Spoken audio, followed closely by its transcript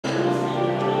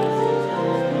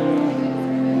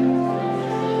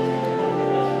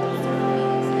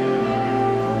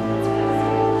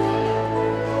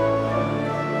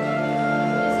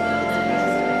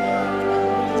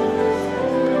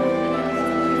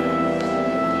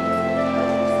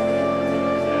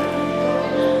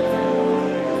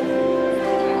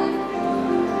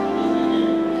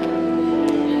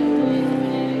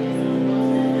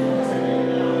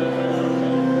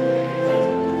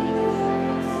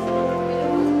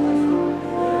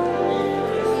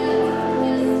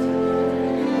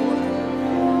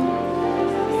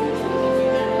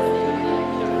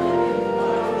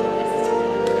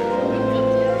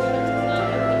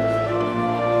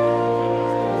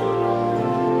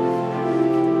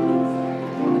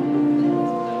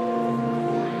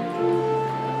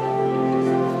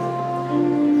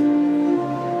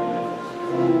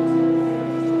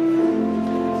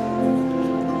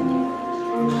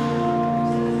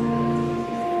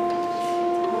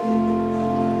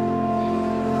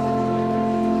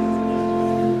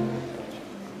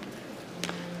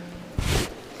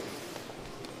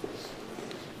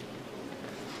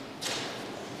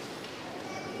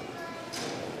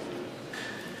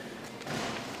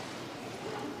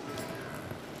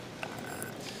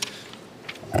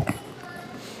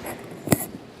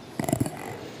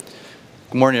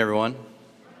Good morning, everyone.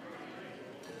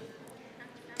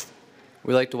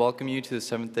 We'd like to welcome you to the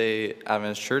Seventh-day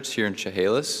Adventist Church here in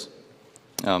Chehalis,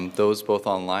 those both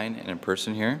online and in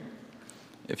person here.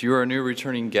 If you are a new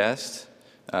returning guest,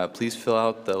 please fill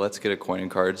out the Let's Get Acquainted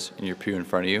cards in your pew in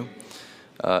front of you.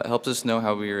 It helps us know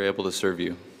how we are able to serve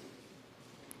you.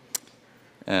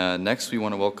 Next, we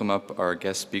want to welcome up our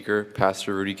guest speaker,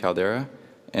 Pastor Rudy Caldera,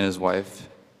 and his wife,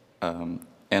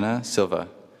 Anna Silva.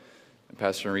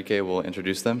 Pastor Enrique will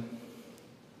introduce them.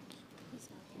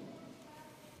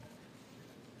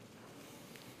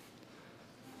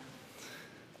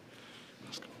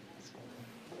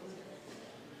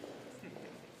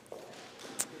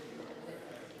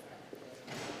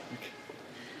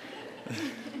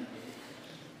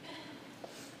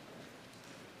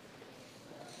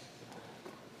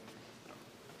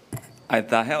 I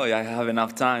thought, hell yeah, I have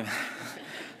enough time.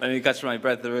 Let me catch my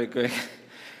breath really quick.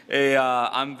 Hey,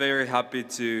 I'm very happy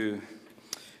to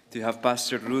have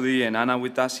Pastor Rudy and Anna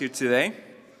with us here today.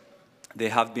 They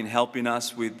have been helping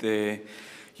us with the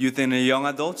youth and the young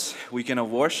adults weekend of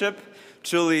worship.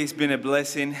 Truly, it's been a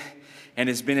blessing, and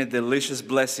it's been a delicious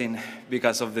blessing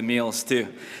because of the meals too.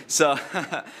 So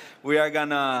we are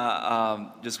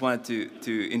gonna just wanted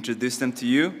to introduce them to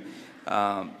you.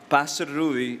 Pastor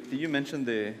Rudy, did you mention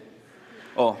the?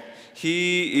 Oh,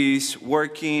 he is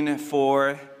working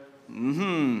for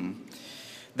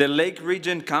the Lake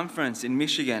Region Conference in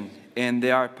Michigan, and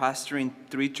they are pastoring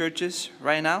 3 churches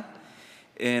right now.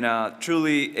 And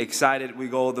truly excited. We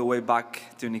go all the way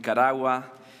back to Nicaragua.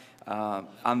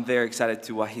 I'm very excited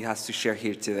to what he has to share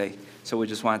here today. So we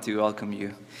just wanted to welcome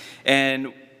you.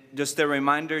 And just a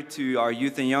reminder to our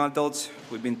youth and young adults,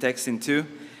 we've been texting too,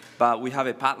 but we have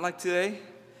a potluck today.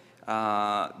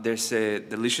 There's a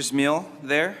delicious meal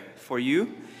there for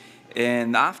you.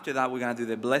 And after that, we're going to do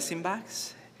the blessing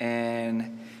bags.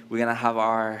 And we're going to have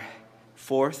our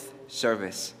 4th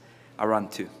service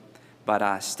around 2.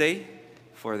 But stay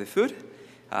for the food.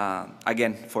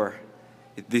 Again,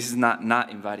 this is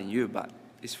not inviting you, but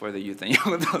it's for the youth and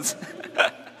young adults.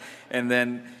 and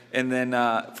then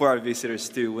for our visitors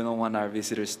too. We don't want our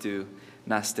visitors to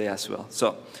not stay as well.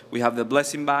 So we have the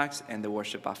blessing bags and the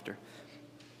worship after.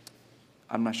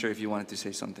 I'm not sure if you wanted to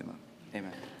say something.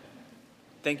 Amen.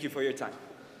 Thank you for your time.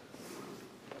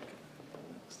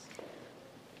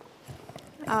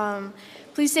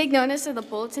 Please take notice of the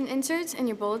bulletin inserts in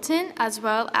your bulletin, as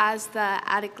well as the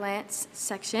at a glance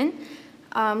section.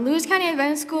 Lewis County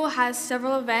Adventist School has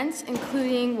several events,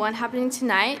 including one happening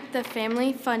tonight, the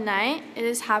Family Fun Night. It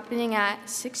is happening at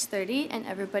 6:30, and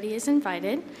everybody is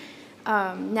invited.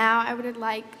 Now I would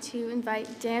like to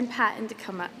invite Dan Patton to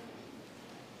come up.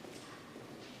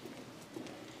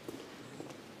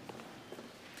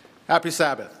 Happy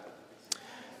Sabbath.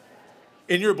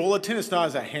 In your bulletin, it's not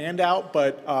as a handout,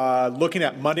 but looking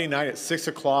at Monday night at 6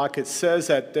 o'clock, it says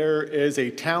that there is a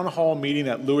town hall meeting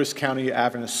at Lewis County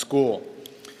Adventist School.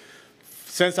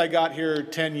 Since I got here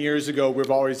 10 years ago,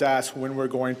 we've always asked when we're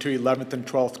going to 11th and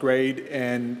 12th grade,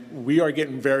 and we are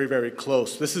getting very, very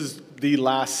close. This is the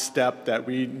last step that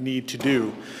we need to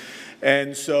do.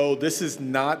 And so this is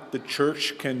not the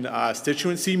church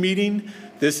constituency meeting.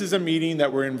 This is a meeting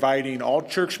that we're inviting all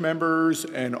church members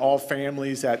and all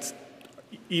families that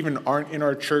even aren't in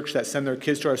our church that send their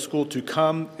kids to our school to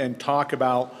come and talk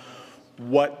about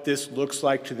what this looks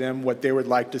like to them, what they would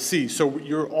like to see. So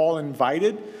you're all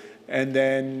invited, and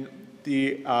then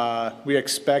we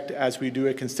expect, as we do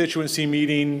a constituency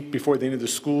meeting before the end of the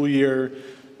school year,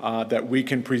 that we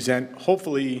can present,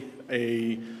 hopefully,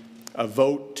 a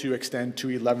vote to extend to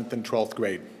 11th and 12th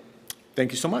grade.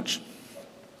 Thank you so much.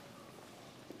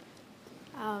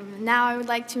 Now I would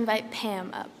like to invite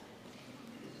Pam up.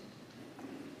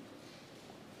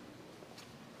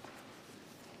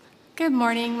 Good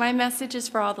morning. My message is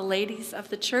for all the ladies of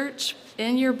the church.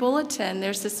 In your bulletin,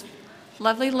 there's this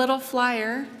lovely little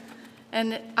flyer,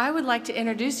 and I would like to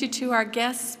introduce you to our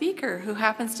guest speaker who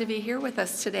happens to be here with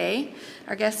us today.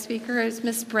 Our guest speaker is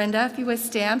Miss Brenda. If you would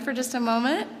stand for just a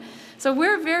moment. So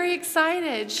we're very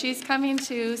excited. She's coming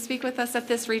to speak with us at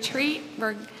this retreat.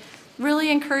 We're really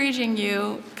encouraging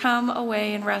you, come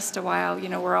away and rest a while. You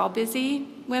know, we're all busy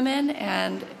women,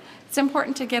 and it's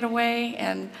important to get away,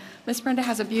 and Miss Brenda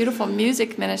has a beautiful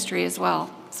music ministry as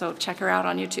well, so check her out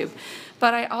on YouTube.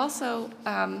 But I also,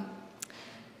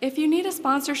 if you need a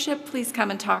sponsorship, please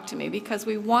come and talk to me, because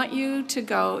we want you to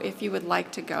go if you would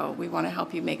like to go. We want to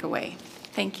help you make a way.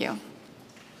 Thank you.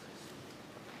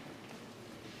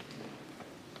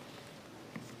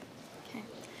 Okay.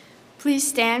 Please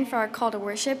stand for our call to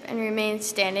worship and remain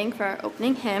standing for our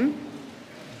opening hymn.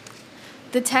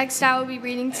 The text I will be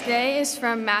reading today is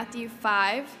from Matthew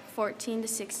 5:14 to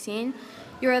 16.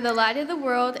 You are the light of the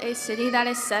world. A city that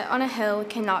is set on a hill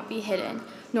cannot be hidden.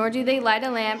 Nor do they light a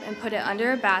lamp and put it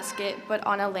under a basket, but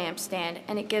on a lampstand,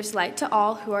 and it gives light to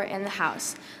all who are in the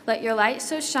house. Let your light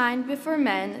so shine before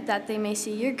men that they may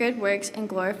see your good works and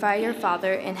glorify your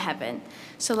Father in heaven.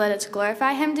 So let us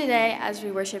glorify him today as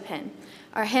we worship him.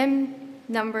 Our hymn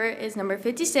number is number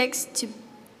 56,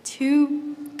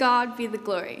 To God Be the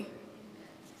Glory.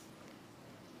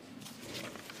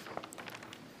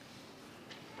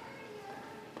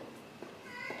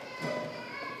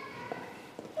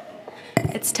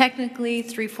 It's technically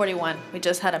 341. We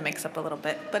just had to mix up a little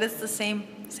bit, but it's the same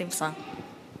song.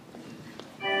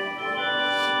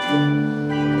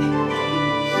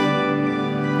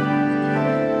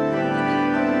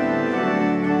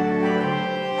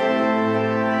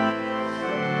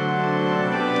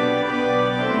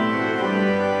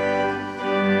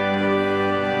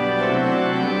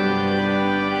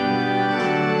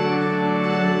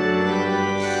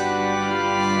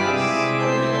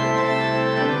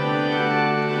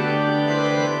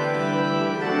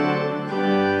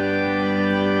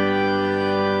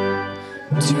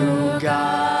 To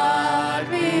God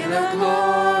be the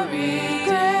glory,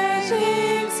 great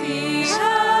things he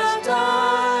has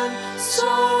done. So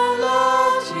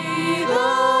loved he the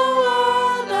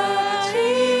world that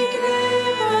he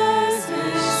gave us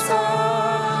his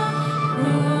Son,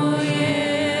 who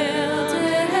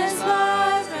yielded his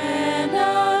life and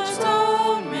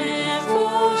atonement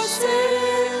for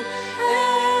sin,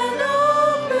 and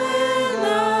opened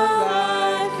the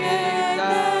life gate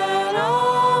that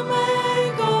all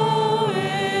may go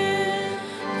in.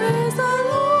 Praise the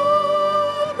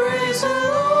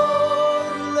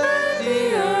Lord, let the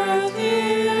earth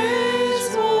hear his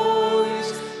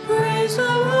voice. Praise the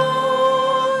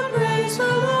Lord,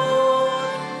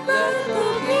 let the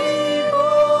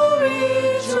people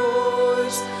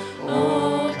rejoice.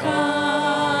 Oh,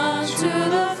 come to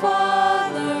the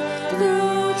Father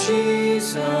through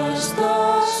Jesus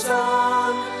the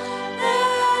Son,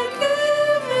 and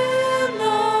give him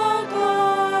the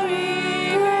glory,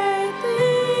 great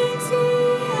things he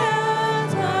has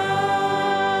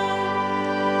done.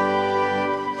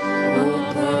 Oh,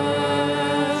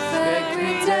 perfect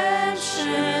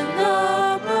redemption, the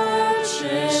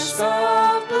purchase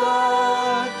of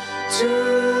blood, to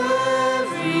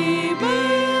every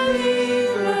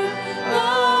believer,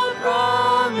 the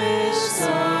promise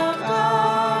of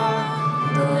God.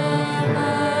 The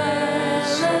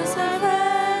marvelous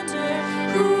offender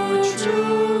who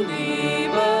truly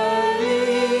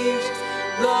believes,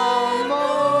 the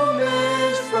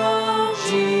moment from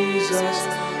Jesus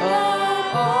a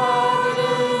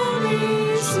pardon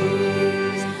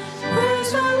receives.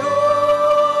 Praise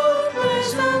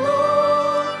the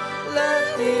Lord, let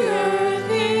the earth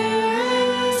hear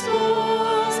his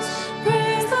voice.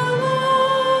 Praise the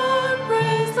Lord,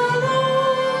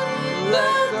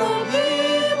 let the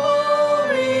people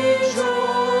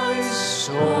rejoice.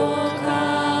 So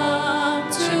come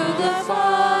to the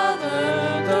Father,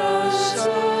 the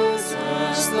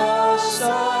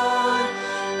Son,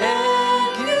 and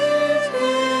give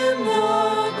him the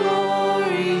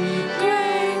glory,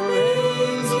 great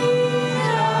things he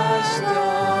has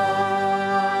done.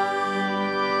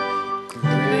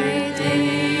 Great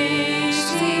things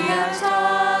he has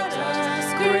taught us,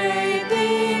 great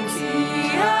things he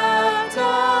has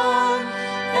done,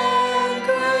 and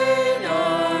great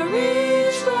our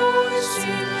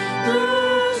rejoicing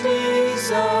through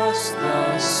Jesus the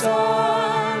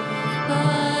Son.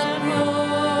 But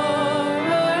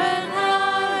purer and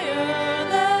higher,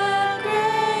 that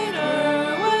greater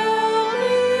will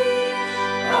be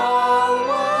our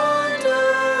wonder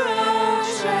and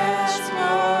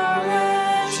transport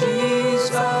when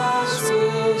Jesus we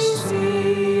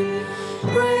see.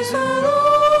 Praise the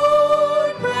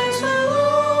Lord,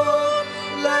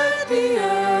 let the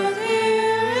earth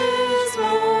hear his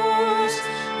voice.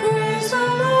 Praise the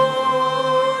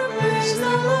Lord,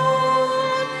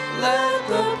 let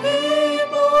the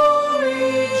people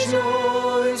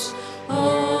rejoice.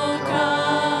 Oh,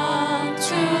 come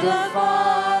to the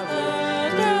Father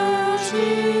through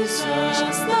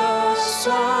Jesus the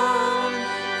Son,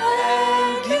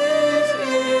 and give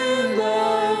him the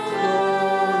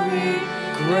glory,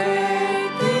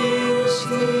 great things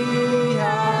he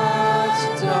has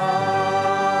done.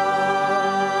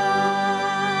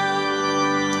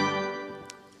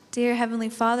 Dear Heavenly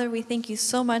Father, we thank you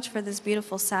so much for this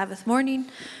beautiful Sabbath morning,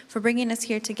 for bringing us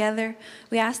here together.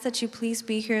 We ask that you please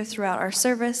be here throughout our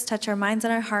service, touch our minds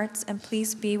and our hearts, and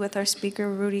please be with our speaker,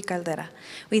 Rudy Caldera.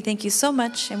 We thank you so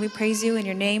much, and we praise you in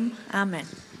your name. Amen.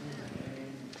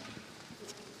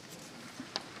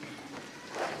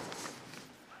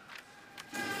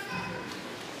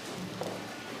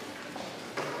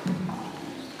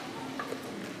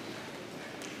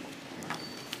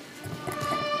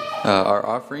 Our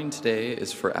offering today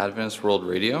is for Adventist World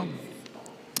Radio,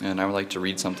 and I would like to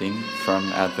read something from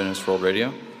Adventist World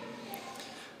Radio.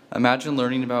 Imagine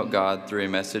learning about God through a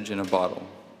message in a bottle.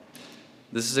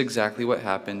 This is exactly what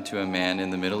happened to a man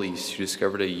in the Middle East who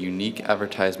discovered a unique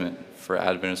advertisement for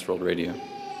Adventist World Radio.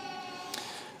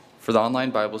 For the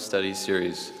online Bible study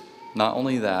series, not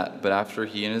only that, but after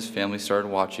he and his family started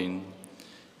watching,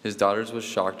 his daughters was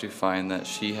shocked to find that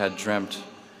she had dreamt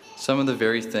some of the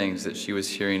very things that she was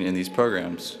hearing in these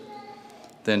programs.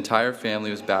 The entire family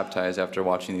was baptized after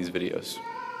watching these videos.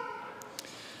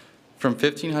 From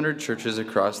 1,500 churches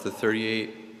across the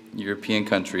 38 European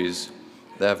countries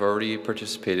that have already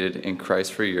participated in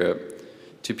Christ for Europe,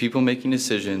 to people making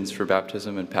decisions for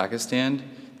baptism in Pakistan,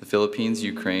 the Philippines,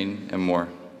 Ukraine, and more.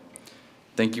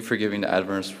 Thank you for giving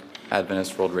to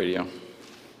Adventist World Radio.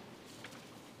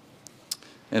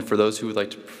 And for those who would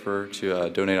like to prefer to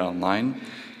donate online,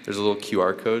 there's a little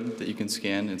QR code that you can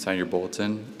scan inside your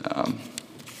bulletin.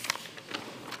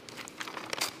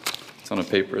 It's on a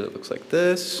paper that looks like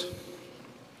this.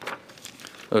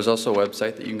 There's also a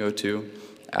website that you can go to,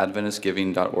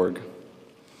 adventistgiving.org.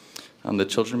 The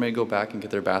children may go back and get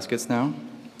their baskets now.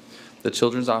 The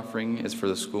children's offering is for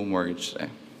the school mortgage today.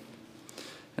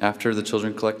 And after the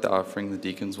children collect the offering, the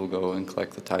deacons will go and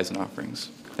collect the tithes and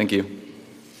offerings. Thank you.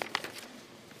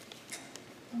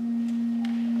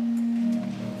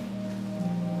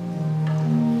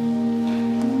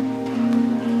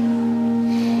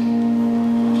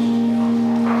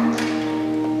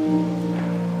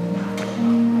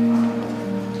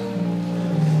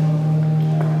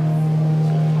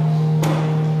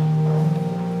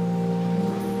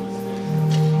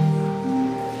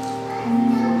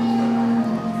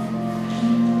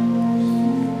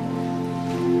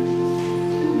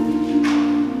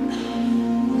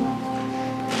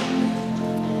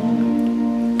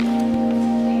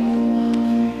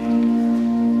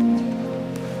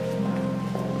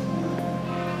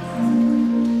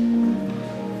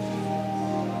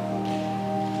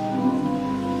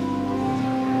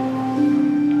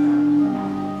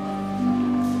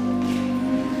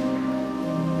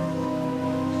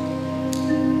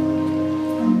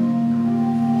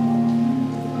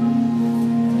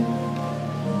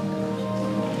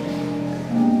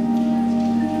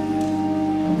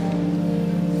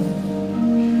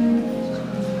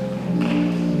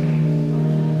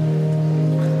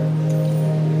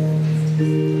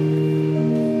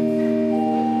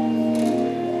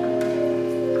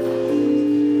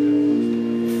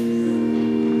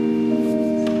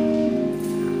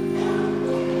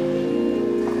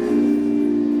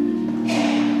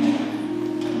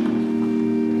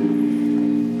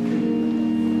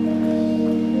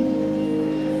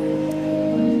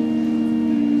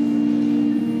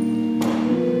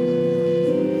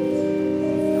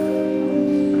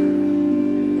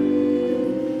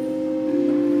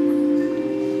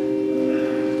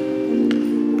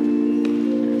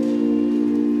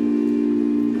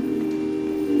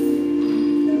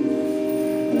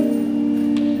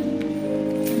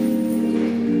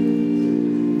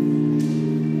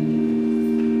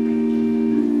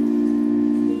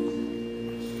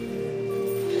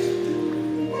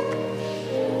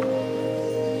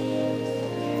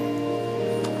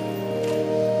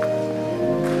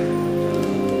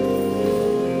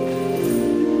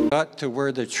 Got to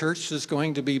where the church is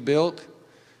going to be built,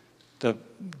 the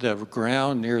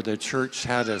ground near the church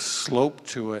had a slope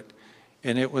to it,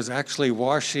 and it was actually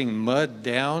washing mud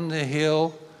down the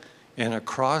hill and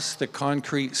across the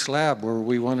concrete slab where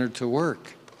we wanted to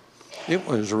work. It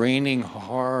was raining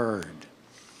hard,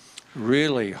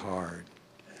 really hard.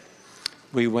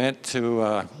 We went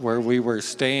to where we were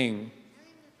staying.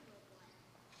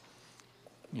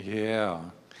 Yeah,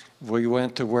 we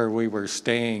went to where we were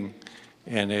staying,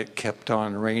 and it kept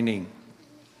on raining.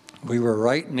 We were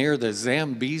right near the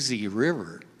Zambezi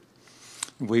River.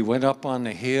 We went up on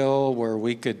the hill where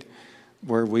we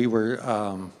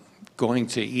were going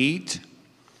to eat,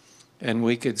 and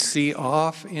we could see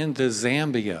off into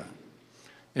Zambia,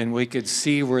 and we could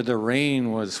see where the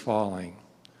rain was falling,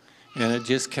 and it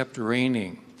just kept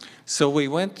raining. So we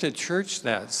went to church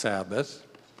that Sabbath,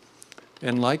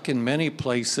 and like in many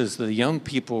places, the young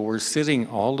people were sitting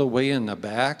all the way in the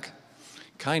back,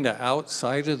 kind of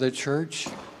outside of the church,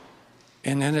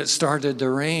 and then it started to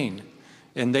rain,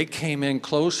 and they came in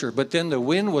closer, but then the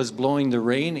wind was blowing the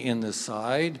rain in the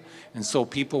side, and so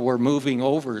people were moving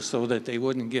over so that they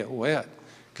wouldn't get wet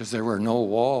because there were no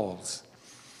walls,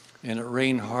 and it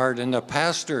rained hard, and the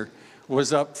pastor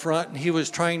was up front, and he was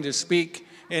trying to speak,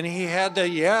 and he had to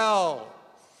yell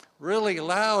really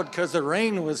loud because the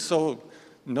rain was so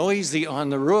noisy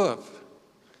on the roof.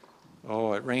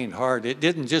 Oh, it rained hard. It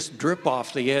didn't just drip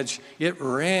off the edge, it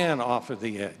ran off of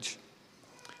the edge.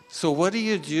 So what do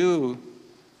you do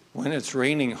when it's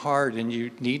raining hard and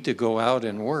you need to go out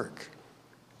and work?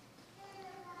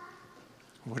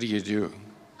 What do you do?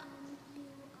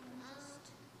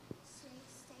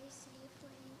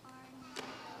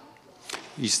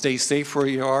 You stay safe where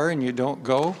you are and you don't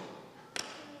go?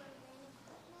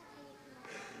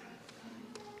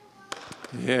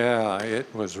 Yeah,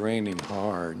 it was raining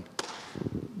hard.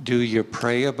 Do you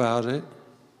pray about it?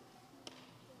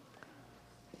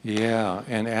 Yeah,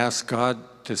 and ask God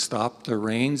to stop the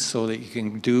rain so that you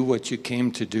can do what you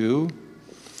came to do?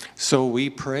 So we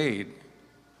prayed,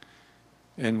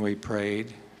 and we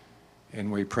prayed,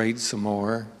 and we prayed some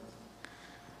more.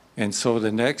 And so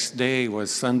the next day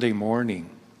was Sunday morning,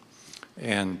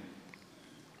 and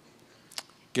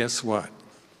guess what?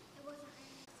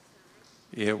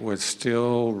 It was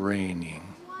still raining.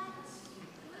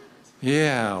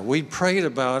 Yeah, we prayed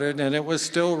about it, and it was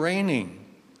still raining.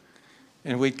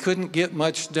 And we couldn't get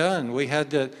much done. We had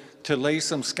to lay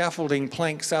some scaffolding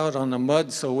planks out on the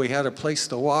mud so we had a place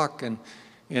to walk, and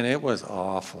it was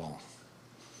awful.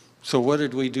 So what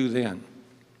did we do then?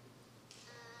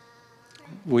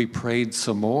 We prayed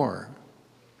some more,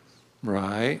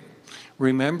 right?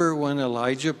 Remember when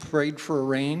Elijah prayed for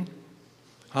rain?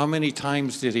 How many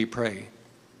times did he pray?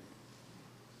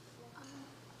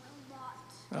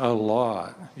 A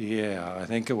lot, yeah. I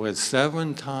think it was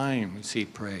 7 times he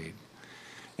prayed.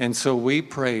 And so we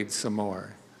prayed some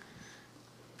more.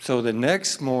 So the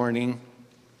next morning,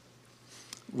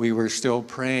 we were still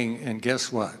praying, and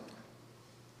guess what?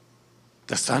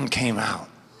 The sun came out.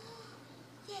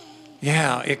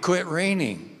 Yeah, it quit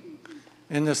raining.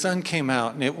 And the sun came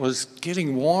out, and it was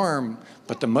getting warm,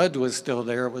 but the mud was still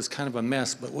there. It was kind of a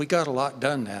mess, but we got a lot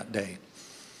done that day.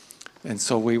 And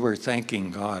so we were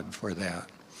thanking God for that.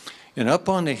 And up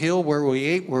on the hill where we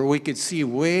ate, where we could see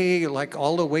way, like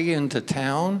all the way into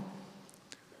town,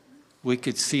 we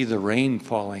could see the rain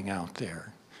falling out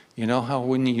there. You know how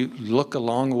when you look a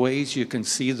long ways, you can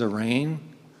see the rain?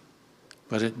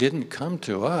 But it didn't come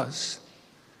to us.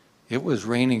 It was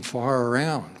raining far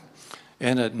around.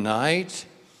 And at night,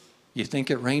 you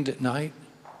think it rained at night?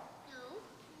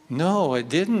 No, it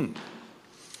didn't.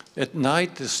 At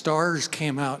night, the stars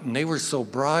came out, and they were so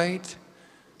bright,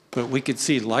 but we could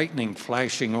see lightning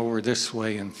flashing over this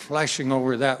way and flashing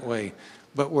over that way.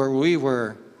 But where we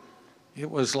were, it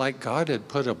was like God had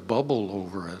put a bubble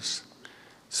over us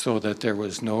so that there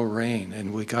was no rain,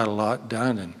 and we got a lot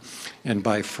done. And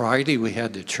by Friday, we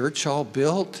had the church all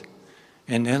built,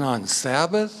 and then on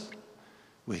Sabbath,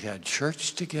 we had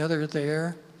church together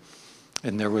there,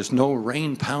 and there was no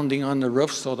rain pounding on the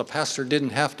roof, so the pastor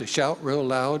didn't have to shout real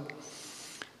loud,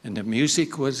 and the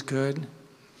music was good.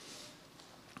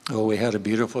 Oh, we had a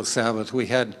beautiful Sabbath.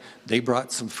 They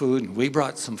brought some food, and we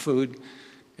brought some food,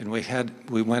 and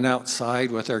we went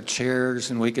outside with our chairs,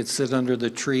 and we could sit under the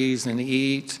trees and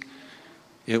eat.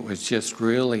 It was just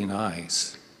really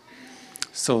nice.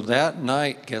 So that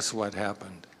night, guess what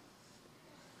happened?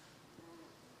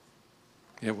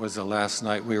 It was the last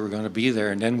night we were going to be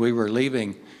there, and then we were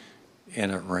leaving,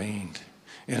 and it rained.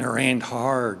 And it rained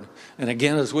hard. And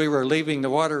again, as we were leaving, the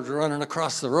water was running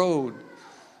across the road.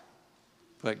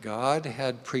 But God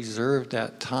had preserved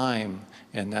that time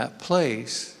and that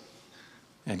place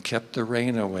and kept the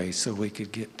rain away so we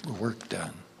could get work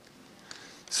done.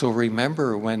 So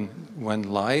remember, when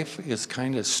life is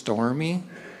kind of stormy,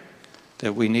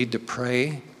 that we need to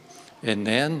pray, and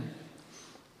then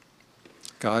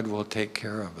God will take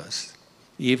care of us,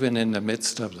 even in the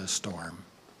midst of the storm.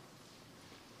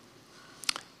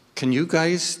 Can you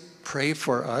guys pray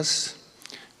for us?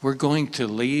 We're going to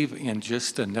leave in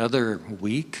just another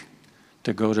week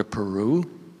to go to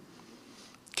Peru.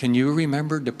 Can you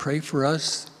remember to pray for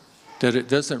us that it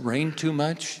doesn't rain too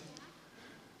much?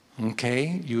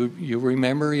 Okay, you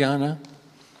remember, Yana?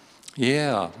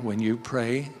 Yeah, when you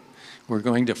pray. We're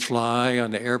going to fly on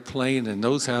the airplane, and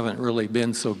those haven't really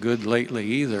been so good lately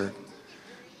either.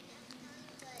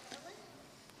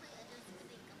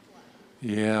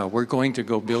 Yeah, we're going to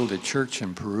go build a church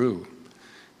in Peru.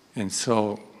 And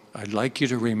so I'd like you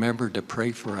to remember to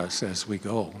pray for us as we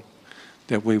go,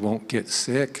 that we won't get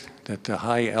sick, that the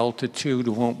high altitude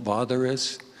won't bother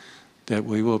us, that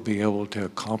we will be able to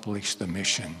accomplish the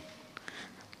mission.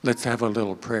 Let's have a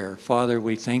little prayer. Father,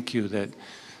 we thank you that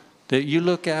you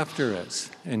look after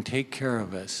us and take care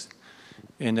of us,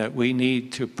 and that we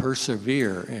need to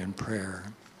persevere in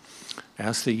prayer.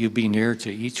 Ask that you be near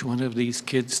to each one of these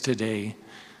kids today.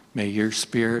 May your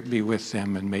spirit be with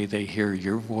them, and may they hear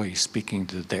your voice speaking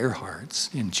to their hearts.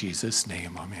 In Jesus'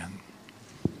 name, amen.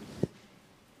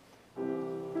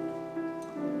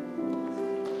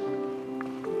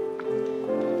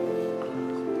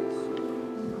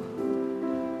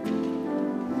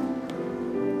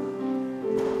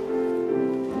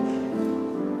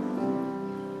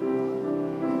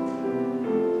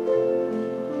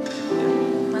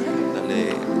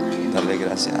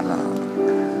 gracias a la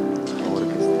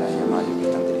orquesta y a Mario que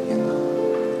están dirigiendo.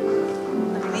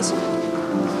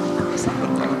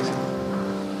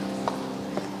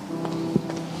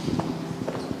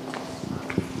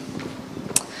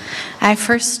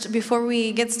 Before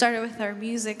we get started with our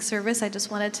music service, I just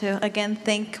wanted to again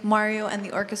thank Mario and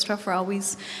the orchestra for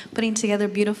always putting together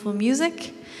beautiful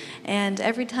music. And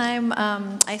every time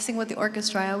I sing with the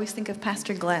orchestra, I always think of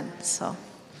Pastor Glenn. So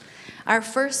our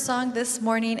first song this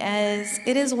morning is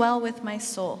It Is Well With My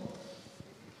Soul.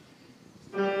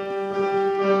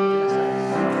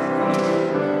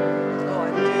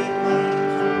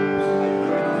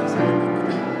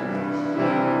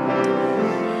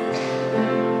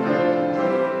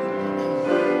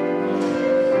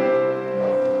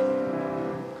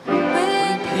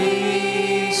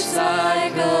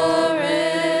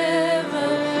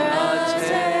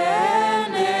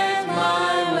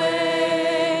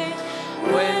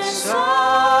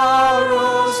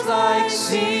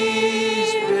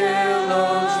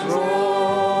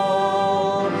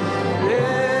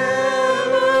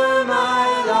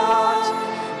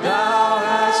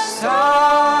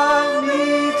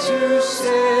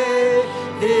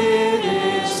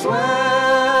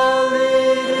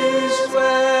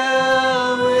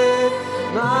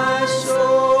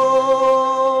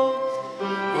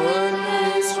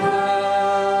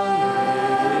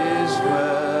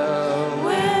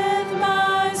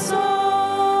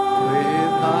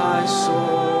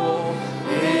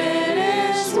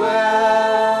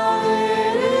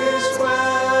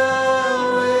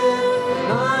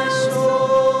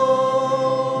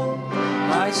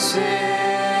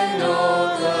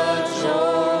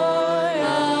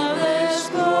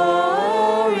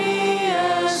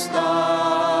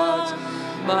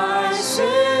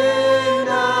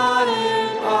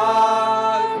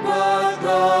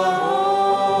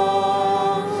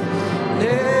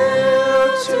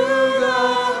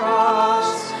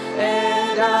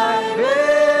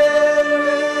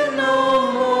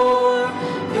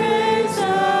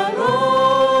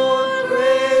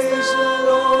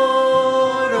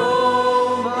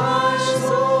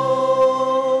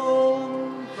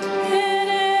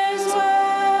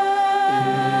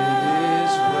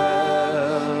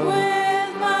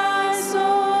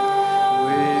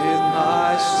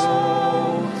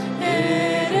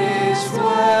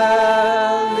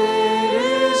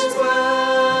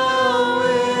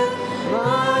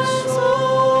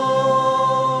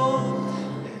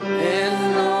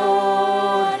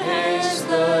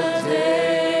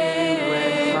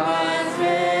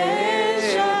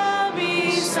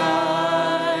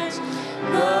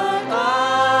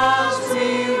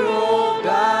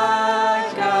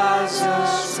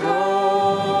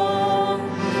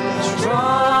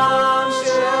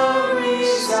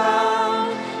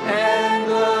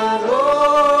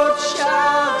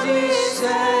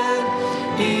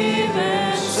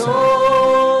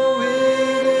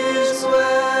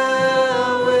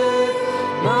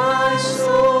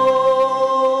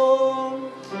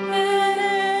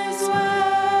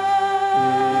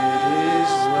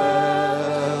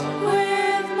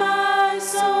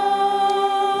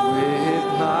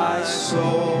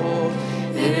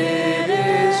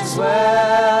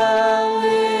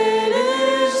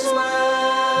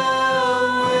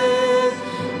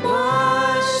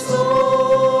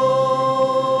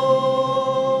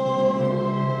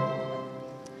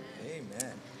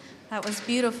 That was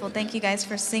beautiful. Thank you guys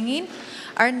for singing.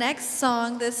 Our next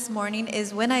song this morning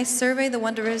is When I Survey the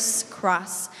Wondrous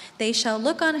Cross. They shall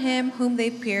look on him whom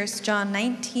they pierced, John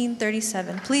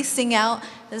 19:37. Please sing out.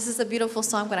 This is a beautiful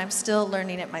song, but I'm still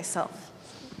learning it myself.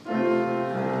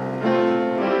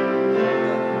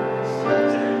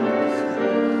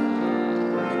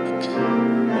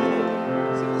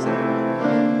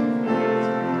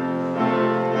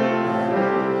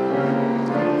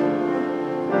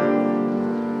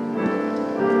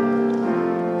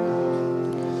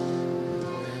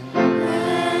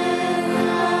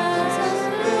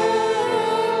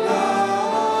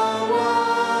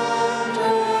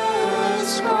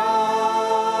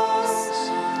 Cross,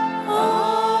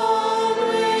 oh.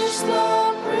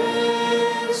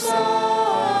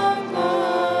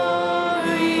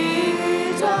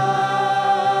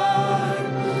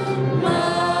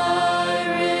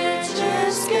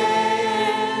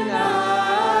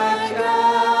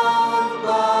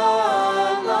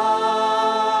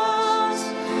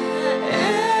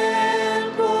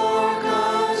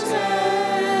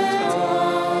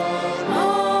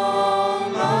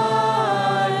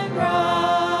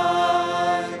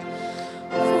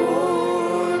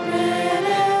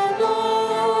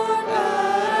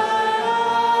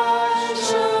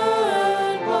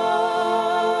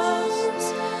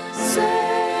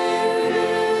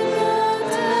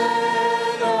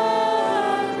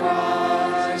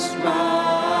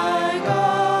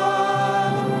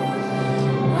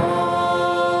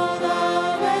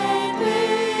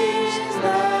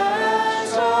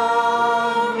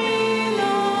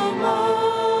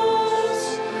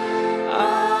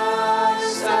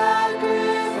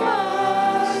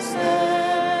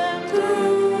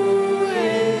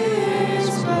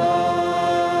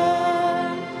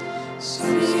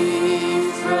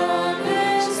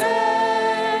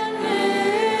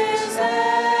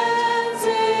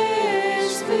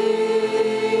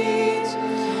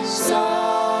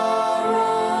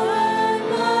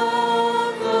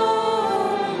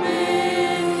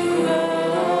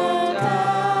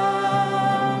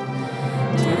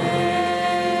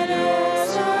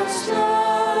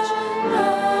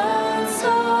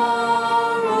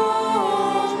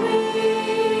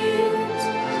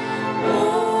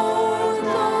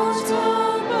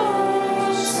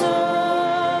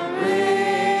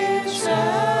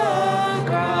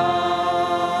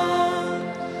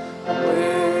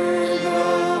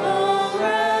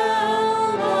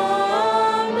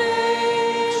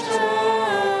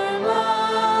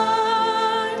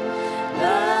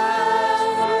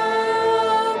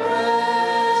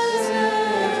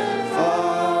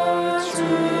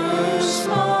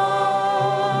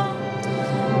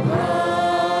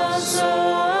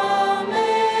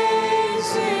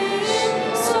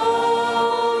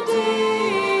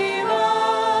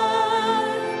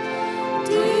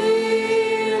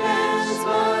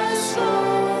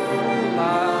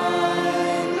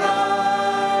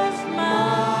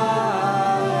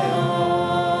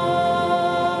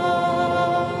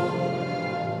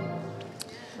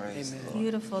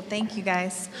 Thank you,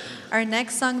 guys. Our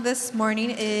next song this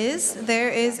morning is There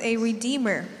Is a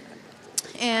Redeemer.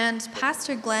 And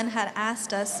Pastor Glenn had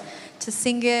asked us to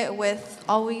sing it with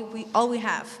all we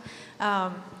have,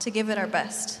 to give it our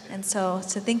best. And so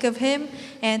to think of him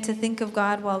and to think of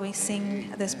God while we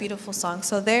sing this beautiful song.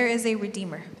 So there is a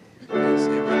Redeemer.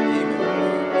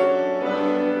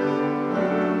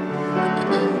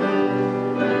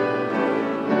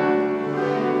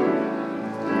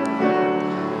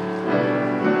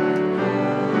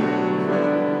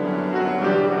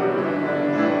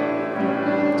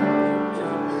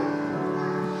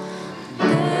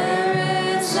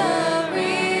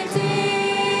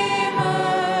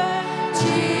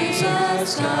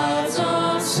 God's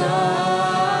own Son,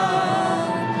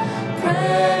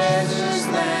 precious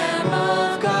Lamb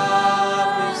of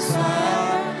God,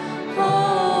 Messiah, Holy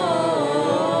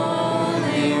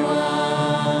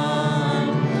One.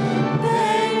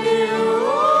 Thank you,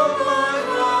 my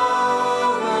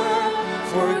Father,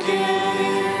 for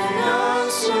giving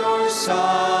us your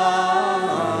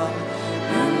Son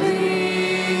and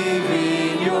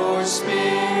leaving your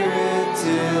Spirit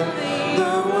till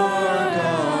the work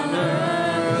on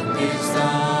earth is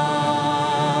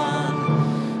done.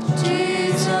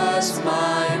 Jesus,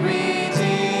 my Redeemer,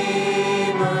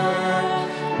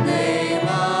 name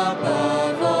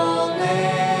above all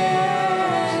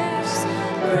names,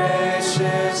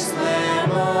 precious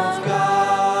Lamb of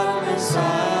God,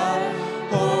 Messiah,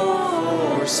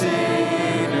 oh, for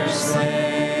sinners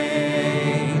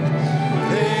slain.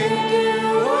 Thank you,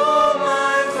 oh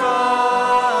my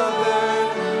Father,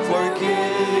 for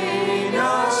giving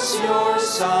us your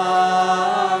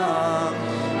Son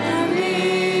and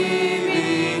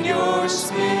leaving your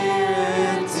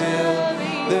Spirit till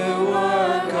the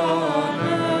work on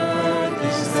earth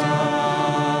is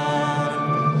done.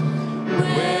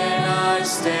 When I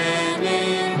stand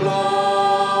in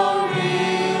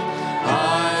glory,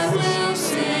 I will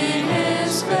see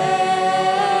his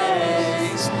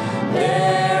face.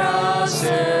 There I'll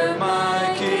serve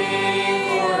my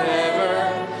King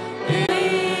forever,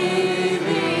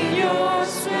 leaving your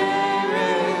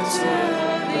Spirit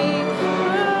till the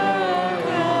work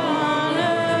on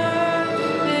earth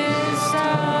is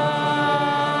done.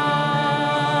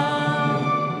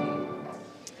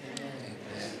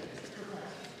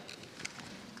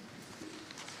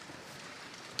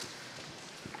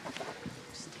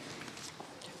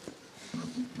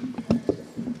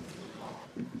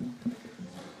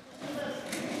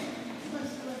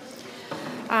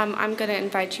 I'm going to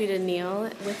invite you to kneel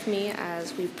with me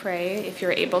as we pray, if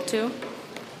you're able to.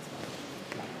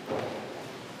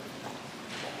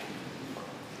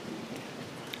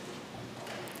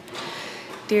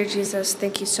 Dear Jesus,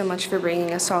 thank you so much for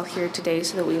bringing us all here today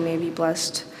so that we may be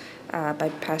blessed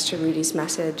by Pastor Rudy's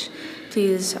message.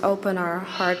 Please open our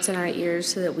hearts and our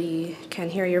ears so that we can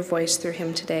hear your voice through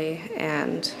him today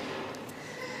and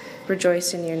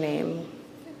rejoice in your name.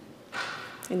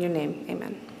 In your name,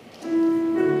 amen.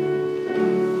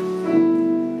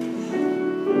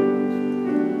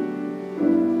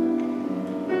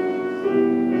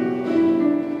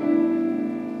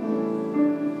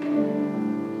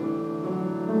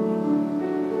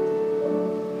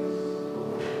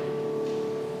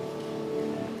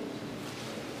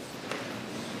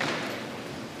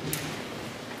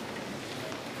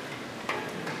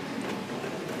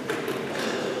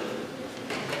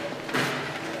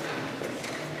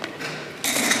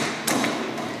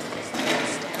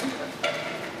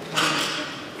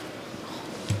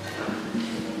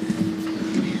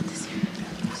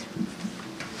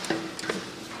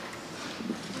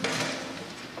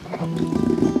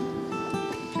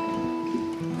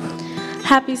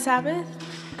 Happy Sabbath.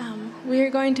 We are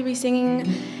going to be singing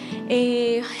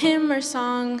a hymn or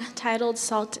song titled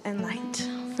Salt and Light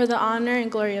for the honor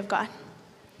and glory of God.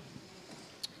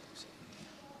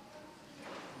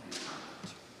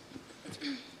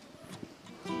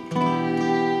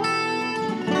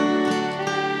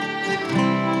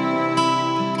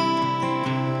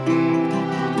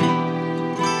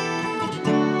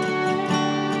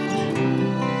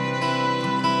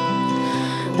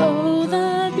 Oh,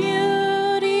 the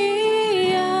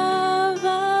beauty of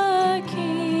a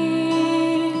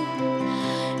king.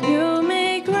 You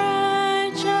make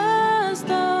righteous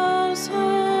those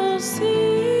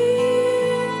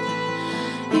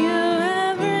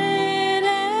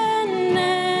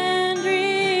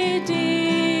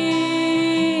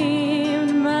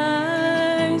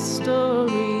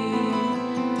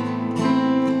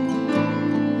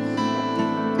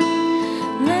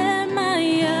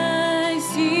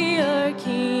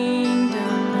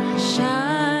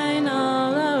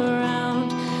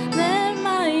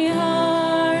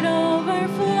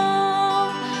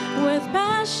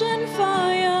passion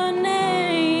for your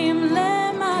name.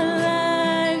 Let my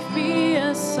life be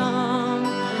a song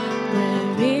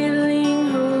revealing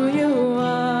who you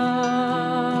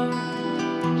are.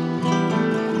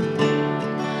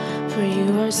 For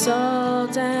you are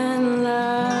salt and light.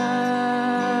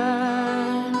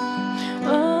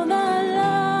 Oh, the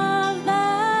love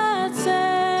that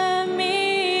set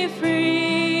me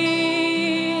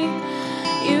free.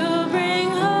 You bring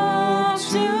hope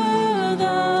to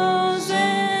those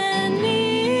in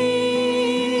need.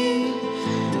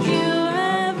 You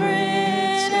have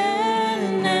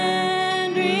written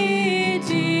and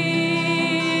redeemed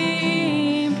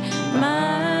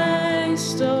my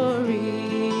story.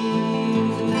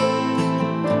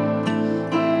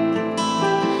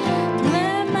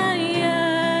 Let my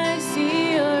eyes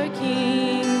see your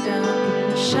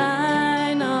kingdom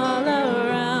shine all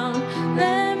around.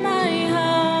 Let my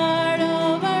heart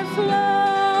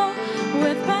overflow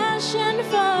with passion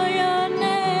for your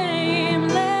name.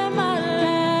 Let my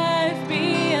life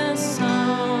be a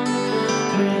song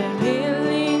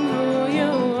revealing who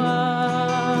you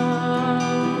are.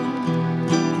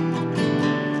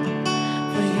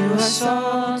 For you are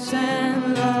salt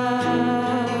and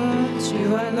light.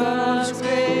 You are love's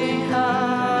great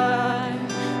high.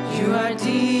 You are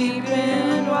deep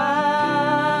and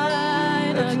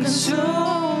wide, a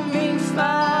consuming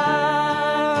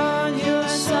fire. You are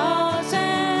salt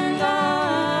and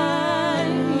light.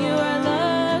 You are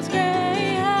love's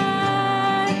great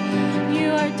high.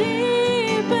 You are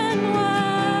deep and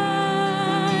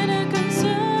wide, a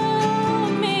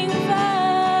consuming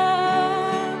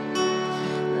fire.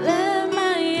 Let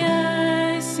my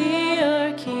eyes see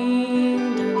your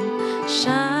kingdom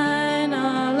shine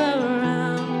all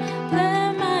around.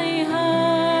 Let my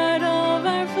heart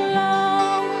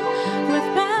overflow with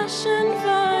passion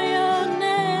for your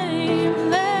name.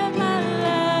 Let my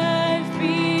life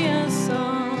be a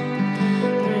song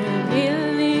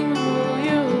revealing who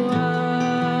you are.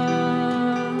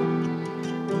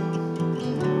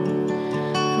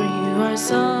 For you are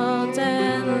salt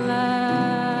and light.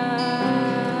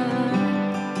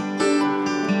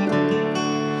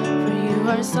 For you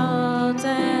are salt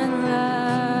and light.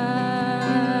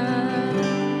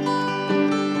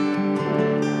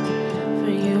 For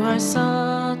you are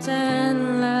salt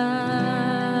and light.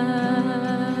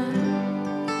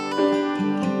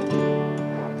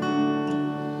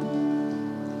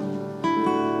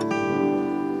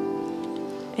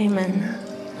 Amen.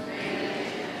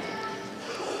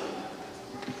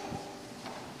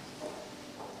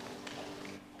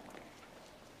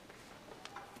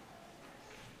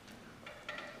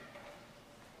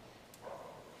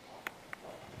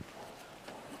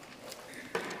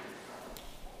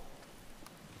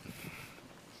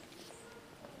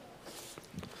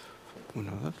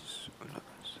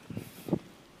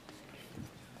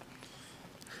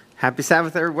 Happy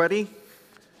Sabbath, everybody.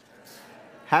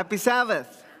 Happy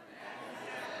Sabbath.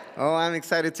 Oh, I'm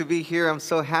excited to be here. I'm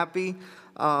so happy.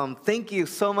 Thank you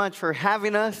so much for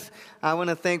having us. I want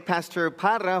to thank Pastor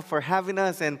Parra for having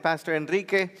us and Pastor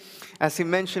Enrique. As he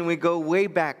mentioned, we go way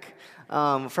back.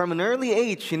 From an early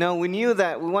age, we knew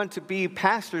that we wanted to be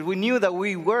pastors. We knew that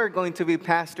we were going to be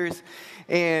pastors.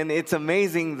 And it's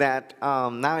amazing that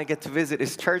now I get to visit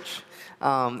his church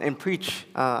and preach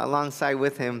alongside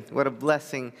with him. What a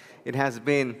blessing it has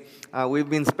been. We've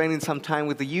been spending some time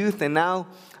with the youth, and now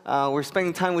we're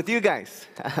spending time with you guys.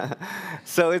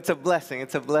 So it's a blessing.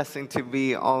 It's a blessing to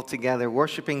be all together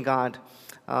worshiping God.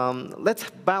 Let's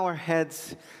bow our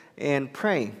heads and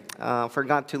pray for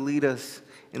God to lead us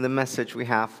in the message we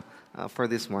have for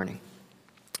this morning.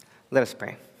 Let us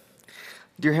pray.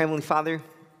 Dear Heavenly Father,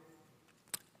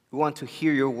 we want to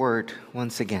hear your word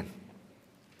once again.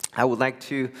 I would like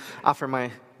to offer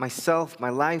myself, my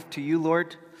life to you,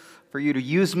 Lord, for you to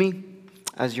use me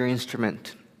as your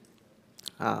instrument.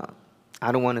 I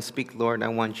don't want to speak, Lord. I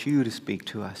want you to speak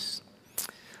to us.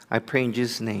 I pray in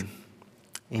Jesus' name.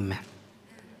 Amen.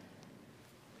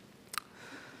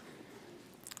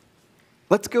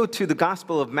 Let's go to the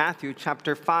Gospel of Matthew,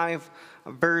 chapter 5,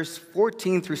 verse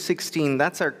 14 through 16.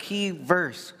 That's our key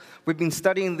verse. We've been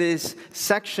studying this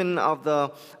section of the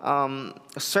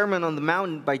Sermon on the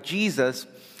Mount by Jesus,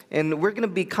 and we're going to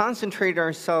be concentrating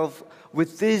ourselves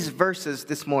with these verses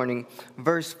this morning,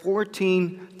 verse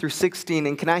 14 through 16.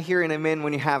 And can I hear an amen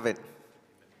when you have it?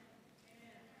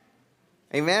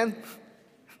 Amen?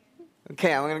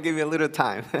 Okay, I'm going to give you a little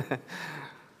time.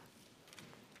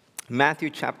 Matthew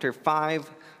chapter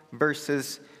 5,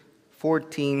 verses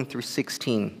 14 through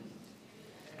 16.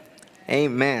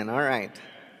 Amen. All right.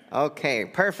 Okay,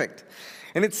 perfect.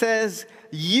 And it says,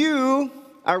 you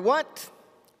are what?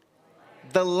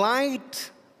 The light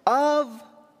of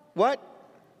what?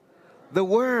 The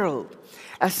world.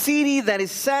 A city that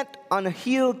is set on a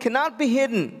hill cannot be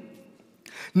hidden,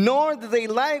 nor do they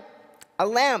light a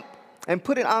lamp and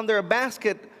put it under a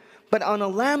basket, but on a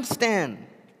lampstand.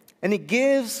 And it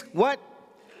gives what?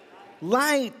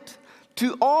 Light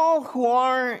to all who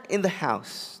are in the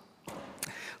house.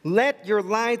 Let your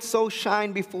light so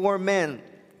shine before men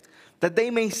that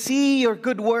they may see your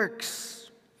good works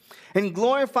and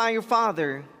glorify your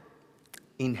Father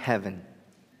in heaven.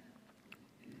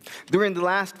 During the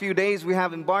last few days, we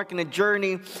have embarked on a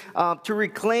journey to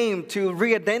reclaim, to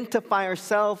re-identify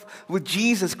ourselves with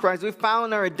Jesus Christ. We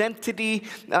found our identity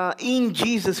in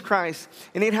Jesus Christ.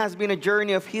 And it has been a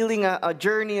journey of healing, a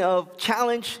journey of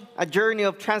challenge, a journey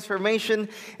of transformation.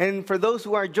 And for those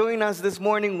who are joining us this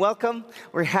morning, welcome.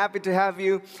 We're happy to have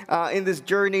you in this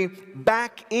journey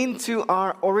back into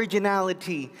our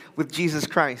originality with Jesus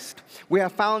Christ. We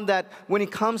have found that when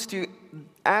it comes to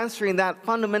answering that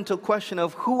fundamental question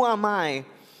of who am I,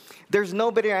 there's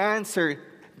no better answer.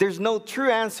 There's no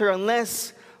true answer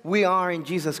unless we are in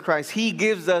Jesus Christ. He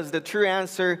gives us the true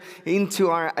answer into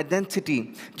our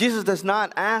identity. Jesus does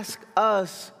not ask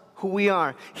us who we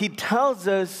are. He tells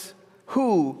us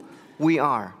who we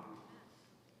are.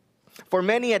 For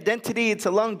many, identity, it's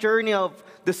a long journey of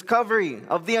discovery,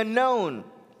 of the unknown,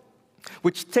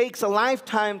 which takes a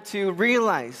lifetime to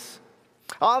realize.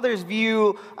 Others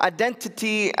view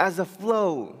identity as a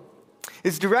flow.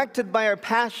 It's directed by our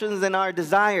passions and our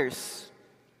desires,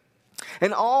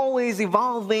 and always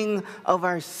evolving of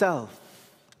ourself.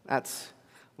 That's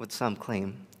what some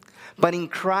claim. But in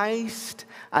Christ,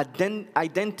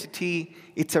 identity,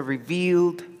 it's a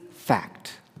revealed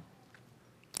fact.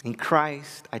 In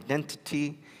Christ,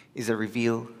 identity is a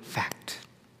revealed fact.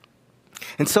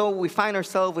 And so we find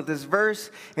ourselves with this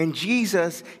verse, and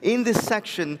Jesus in this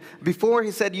section, before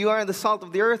he said, you are the salt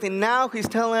of the earth, and now he's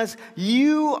telling us,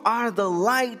 you are the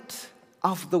light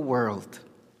of the world.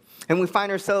 And we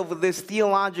find ourselves with this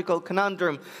theological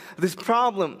conundrum, this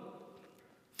problem.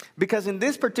 Because in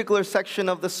this particular section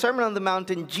of the Sermon on the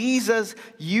Mountain, Jesus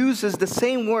uses the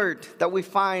same word that we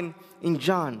find in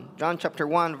John chapter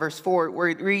 1, verse 4, where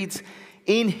it reads,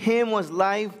 in him was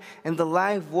life, and the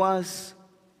life was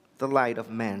the light of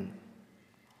men.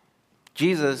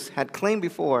 Jesus had claimed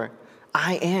before,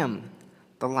 I am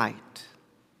the light.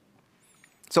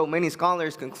 So many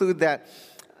scholars conclude that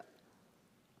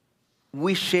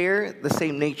we share the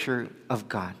same nature of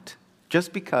God,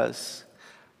 just because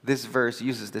this verse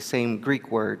uses the same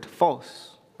Greek word,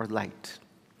 phos, or light.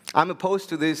 I'm opposed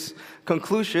to this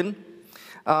conclusion,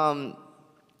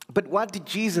 but what did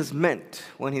Jesus meant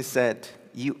when he said,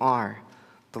 you are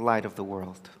the light of the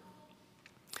world?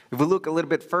 If we look a little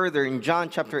bit further in John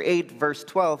chapter 8, verse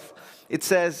 12, it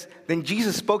says, then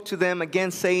Jesus spoke to them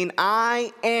again, saying,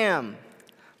 I am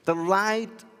the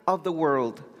light of the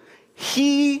world.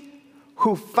 He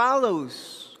who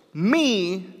follows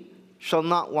me shall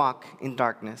not walk in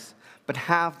darkness, but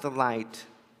have the light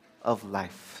of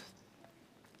life.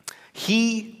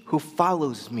 He who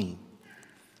follows me.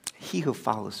 He who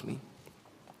follows me.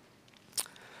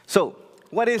 So,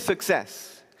 what is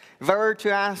success? If I were to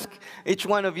ask each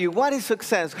one of you, what is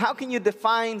success? How can you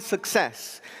define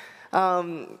success?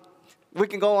 We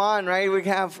can go on, right?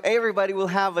 Everybody will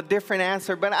have a different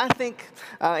answer. But I think,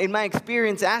 in my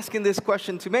experience, asking this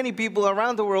question to many people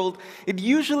around the world, it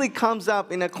usually comes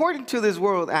up, and according to this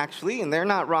world, actually, and they're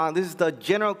not wrong, this is the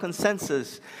general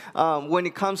consensus when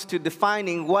it comes to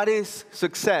defining what is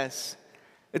success.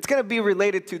 It's going to be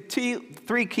related to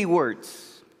three key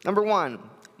words. Number one,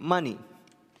 money.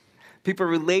 People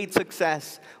relate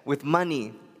success with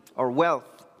money or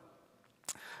wealth.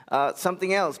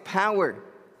 Something else, power.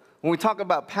 When we talk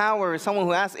about power, someone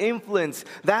who has influence,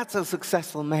 that's a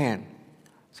successful man,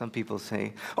 some people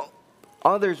say.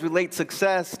 Others relate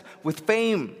success with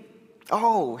fame.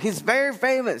 Oh, he's very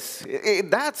famous.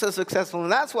 That's a successful man.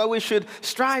 That's why we should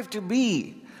strive to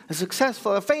be a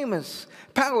successful, a famous,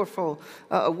 powerful,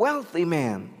 a wealthy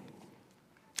man.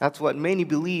 That's what many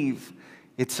believe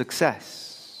it's success.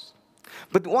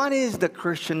 But what is the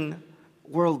Christian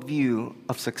worldview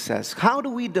of success? How do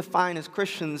we define as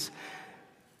Christians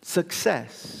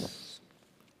success?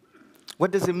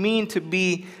 What does it mean to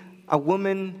be a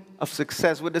woman of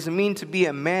success? What does it mean to be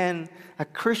a man, a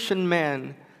Christian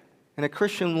man, and a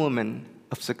Christian woman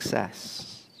of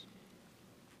success?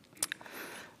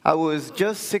 I was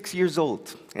just 6 years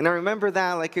old, and I remember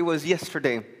that like it was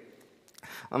yesterday.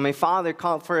 My father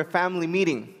called for a family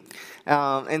meeting.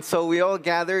 And so we all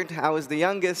gathered. I was the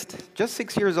youngest, just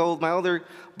 6 years old. My older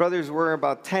brothers were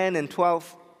about 10 and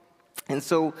 12. And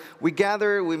so we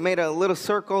gathered, we made a little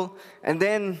circle, and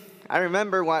then I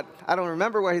don't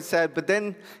remember what he said, but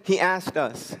then he asked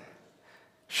us,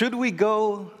 should we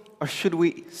go or should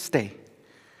we stay?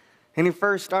 And he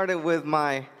first started with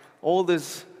my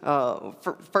oldest,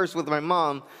 first with my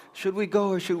mom, should we go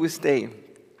or should we stay?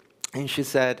 And she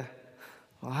said,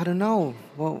 well, I don't know.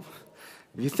 Well,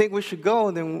 if you think we should go,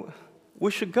 then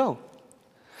we should go.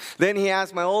 Then he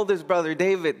asked my oldest brother,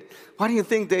 David, what do you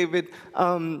think, David?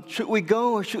 Should we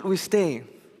go or should we stay?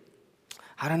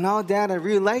 I don't know, Dad, I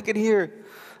really like it here.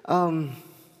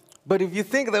 But if you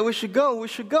think that we should go, we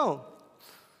should go.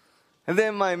 And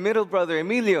then my middle brother,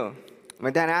 Emilio, my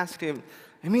dad asked him,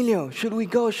 Emilio, should we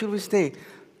go or should we stay?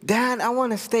 Dad, I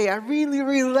want to stay. I really,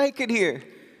 really like it here.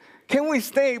 Can we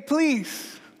stay,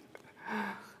 please?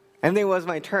 And then it was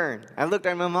my turn. I looked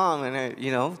at my mom and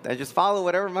I just followed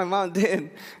whatever my mom did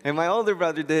and my older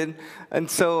brother did. And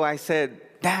so I said,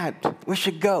 Dad, we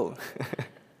should go.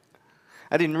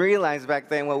 I didn't realize back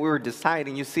then what we were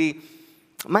deciding. You see,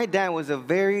 my dad was a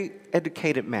very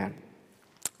educated man.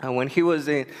 When he was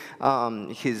in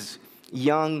his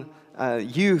young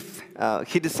youth,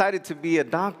 he decided to be a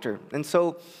doctor. And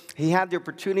so he had the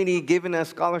opportunity, given a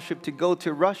scholarship to go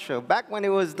to Russia, back when it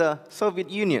was the Soviet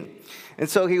Union. And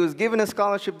so he was given a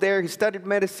scholarship there. He studied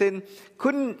medicine,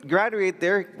 couldn't graduate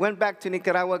there, went back to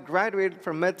Nicaragua, graduated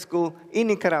from med school in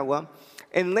Nicaragua.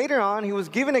 And later on, he was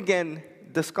given again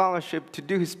the scholarship to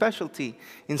do his specialty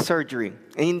in surgery.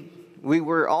 And we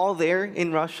were all there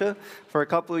in Russia for a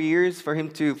couple of years for him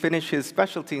to finish his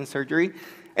specialty in surgery.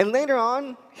 And later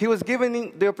on, he was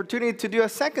given the opportunity to do a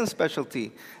second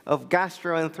specialty of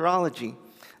gastroenterology.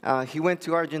 He went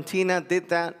to Argentina, did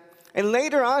that. And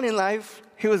later on in life,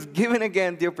 he was given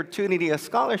again the opportunity, a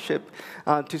scholarship,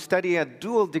 to study a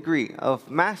dual degree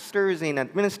of master's in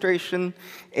administration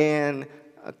and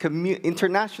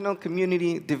international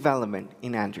community development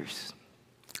in Andrews.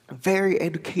 Very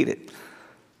educated.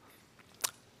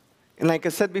 And like I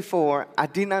said before, I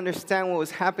didn't understand what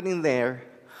was happening there,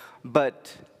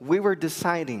 but we were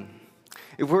deciding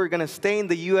if we were going to stay in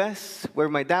the U.S., where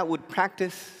my dad would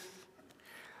practice,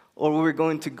 or we were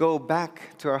going to go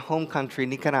back to our home country,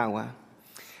 Nicaragua,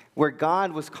 where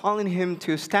God was calling him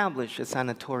to establish a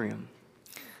sanatorium,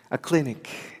 a clinic,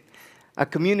 a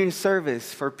community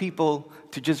service for people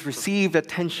to just receive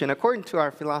attention according to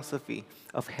our philosophy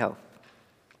of health.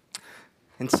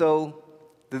 And so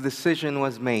the decision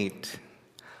was made.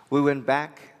 We went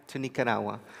back to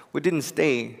Nicaragua. We didn't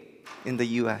stay in the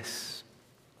U.S.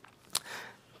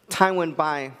 Time went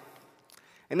by,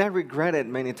 and I regretted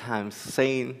many times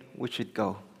saying we should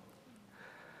go.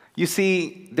 You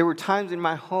see, there were times in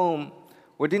my home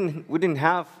where we didn't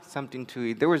have something to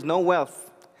eat. There was no wealth.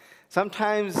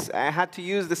 Sometimes I had to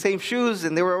use the same shoes,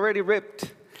 and they were already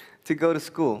ripped to go to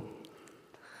school.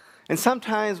 And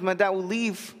sometimes my dad would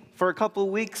leave for a couple of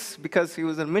weeks because he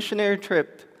was on a missionary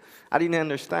trip. I didn't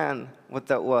understand what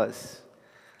that was.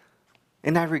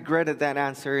 And I regretted that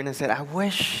answer, and I said, I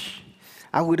wish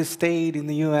I would have stayed in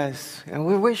the U.S. And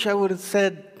we wish I would have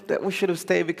said that we should have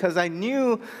stayed, because I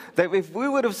knew that if we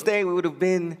would have stayed, we would have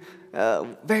been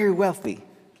very wealthy.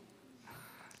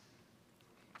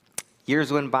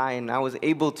 Years went by, and I was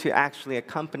able to actually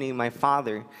accompany my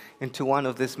father into one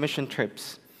of these mission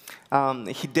trips.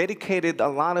 He dedicated a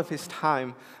lot of his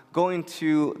time going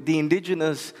to the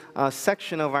indigenous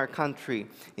section of our country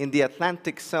in the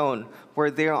Atlantic zone,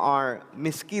 where there are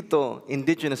Mosquito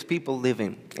indigenous people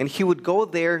living. And he would go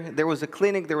there. There was a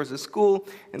clinic, there was a school,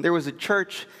 and there was a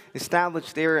church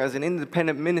established there as an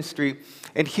independent ministry.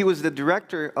 And he was the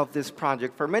director of this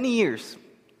project for many years.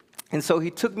 And so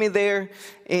he took me there,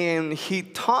 and he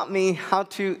taught me how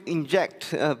to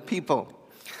inject people.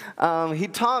 He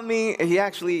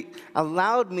actually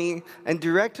allowed me and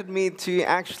directed me to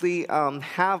actually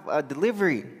have a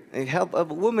delivery, help a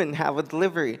woman have a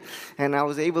delivery. And I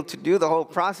was able to do the whole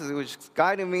process. It was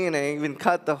guiding me, and I even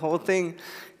cut the whole thing.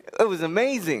 It was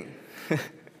amazing. And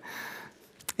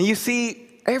you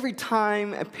see, every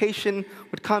time a patient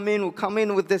would come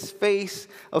in with this face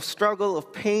of struggle,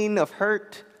 of pain, of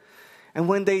hurt. And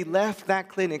when they left that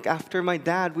clinic, after my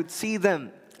dad would see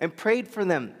them and prayed for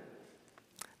them,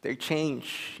 their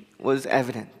change was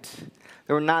evident.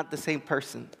 They were not the same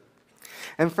person.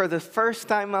 And for the first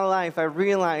time in my life, I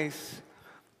realized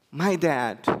my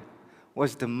dad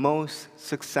was the most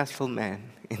successful man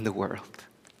in the world.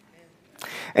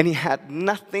 And he had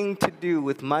nothing to do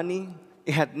with money.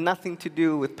 It had nothing to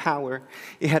do with power.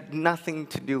 It had nothing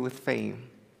to do with fame,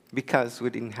 because we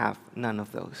didn't have none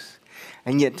of those.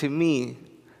 And yet to me,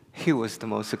 he was the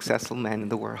most successful man in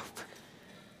the world.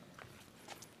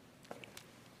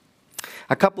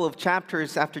 A couple of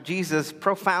chapters after Jesus'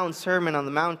 profound Sermon on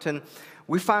the Mountain,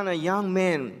 we found a young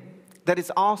man that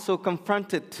is also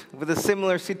confronted with a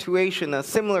similar situation, a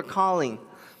similar calling?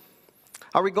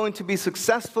 Are we going to be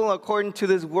successful according to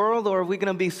this world, or are we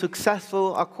going to be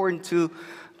successful according to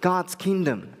God's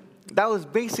kingdom? That was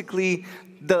basically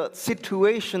the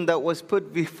situation that was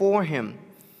put before him.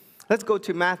 Let's go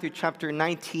to Matthew chapter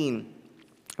 19,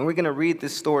 and we're going to read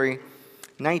this story,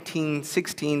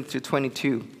 19:16 to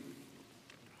 22.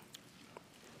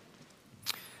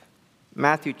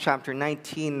 Matthew chapter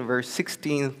 19, verse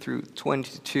 16 through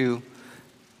 22.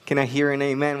 Can I hear an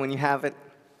amen when you have it?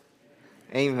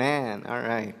 Amen. All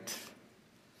right.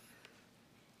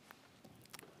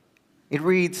 It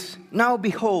reads, "Now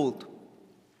behold,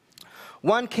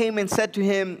 one came and said to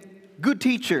him, 'Good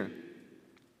teacher,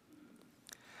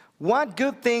 what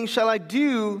good thing shall I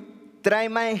do that I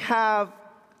may have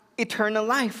eternal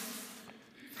life?'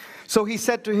 So he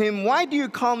said to him, 'Why do you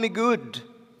call me good?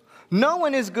 No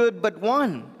one is good but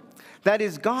one, that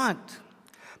is God.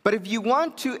 But if you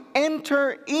want to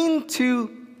enter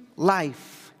into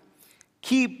life,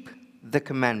 keep the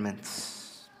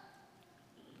commandments.'"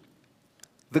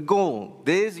 The goal.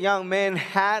 This young man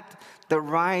had the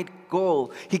right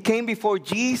goal. He came before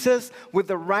Jesus with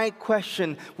the right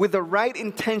question, with the right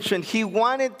intention. He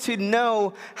wanted to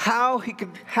know how he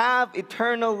could have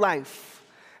eternal life.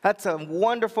 That's a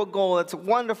wonderful goal. That's a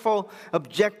wonderful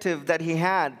objective that he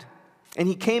had. And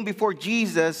he came before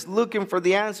Jesus looking for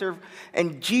the answer,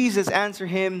 and Jesus answered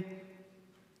him,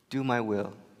 "Do my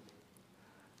will.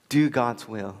 Do God's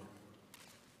will."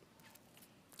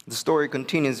 The story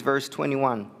continues, verse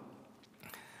 21.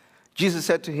 Jesus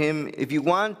said to him, "If you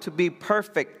want to be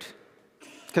perfect,"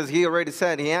 because he already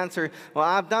said, he answered, "Well,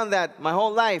 I've done that my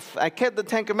whole life. I kept the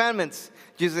 10 Commandments."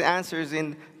 Jesus answers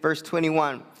in verse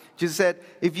 21. Jesus said,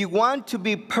 "If you want to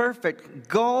be perfect,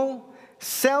 go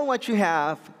sell what you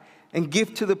have and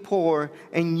give to the poor,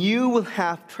 and you will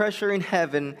have treasure in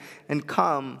heaven, and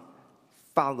come,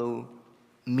 follow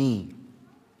me."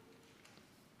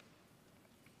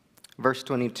 Verse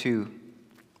 22.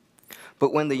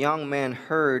 But when the young man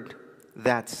heard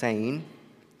that saying,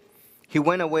 he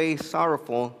went away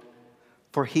sorrowful,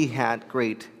 for he had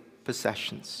great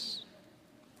possessions.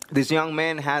 This young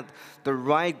man had the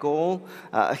right goal.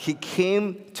 He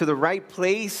came to the right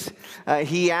place.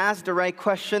 He asked the right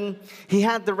question. He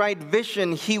had the right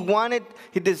vision. He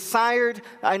desired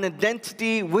an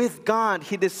identity with God.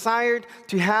 He desired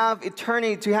to have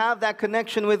eternity, to have that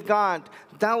connection with God.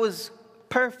 That was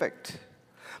perfect.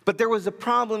 But there was a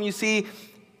problem, you see.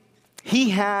 He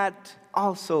had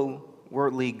also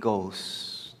worldly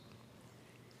goals.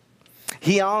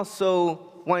 He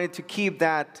also wanted to keep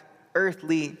that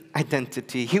earthly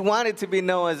identity. He wanted to be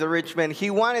known as a rich man. He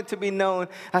wanted to be known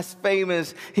as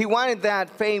famous. He wanted that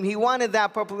fame. He wanted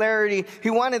that popularity. He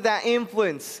wanted that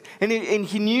influence. And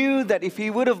he knew that if he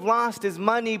would have lost his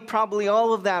money, probably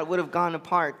all of that would have gone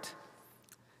apart.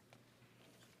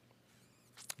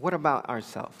 What about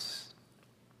ourselves?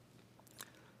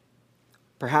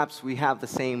 Perhaps we have the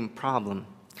same problem.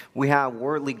 We have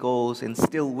worldly goals and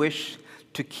still wish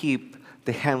to keep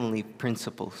the heavenly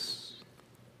principles.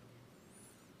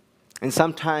 And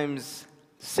sometimes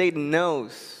Satan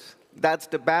knows that's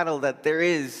the battle that there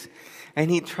is. And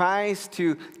he tries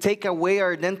to take away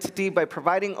our identity by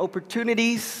providing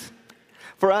opportunities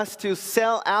for us to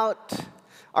sell out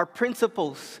our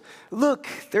principles. Look,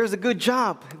 there's a good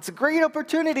job. It's a great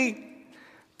opportunity.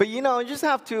 But you just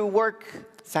have to work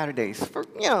Saturdays.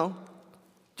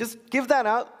 Just give that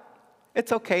up.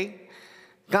 It's okay.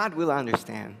 God will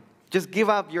understand. Just give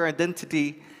up your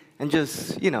identity and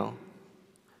just,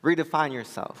 redefine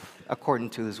yourself according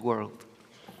to this world.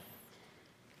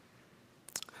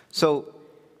 So,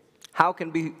 how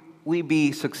can we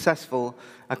be successful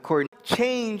according?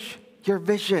 Change your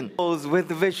vision. With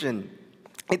the vision,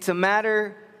 it's a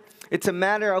matter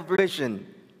of vision.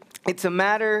 It's a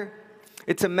matter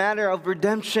of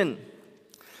redemption.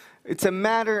 It's a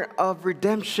matter of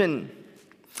redemption.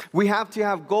 We have to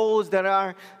have goals that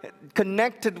are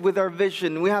connected with our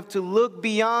vision. We have to look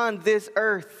beyond this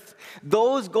earth.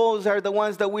 Those goals are the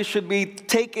ones that we should be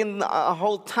taking a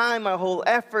whole time, a whole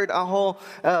effort, a whole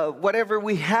whatever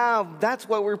we have. That's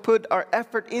what we put our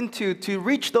effort into, to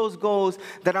reach those goals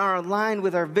that are aligned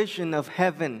with our vision of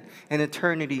heaven and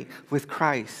eternity with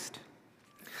Christ.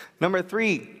 Number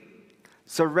 3,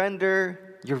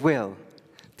 surrender your will.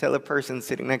 Tell a person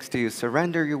sitting next to you,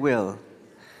 surrender your will.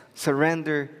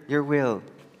 Surrender your will.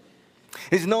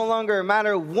 It's no longer a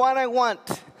matter of what I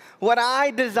want, what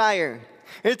I desire.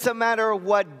 It's a matter of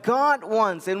what God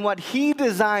wants and what He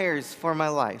desires for my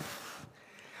life.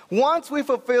 Once we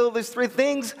fulfill these 3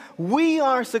 things, we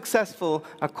are successful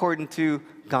according to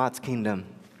God's kingdom.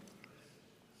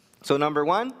 So number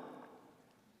 1,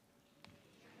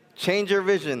 change your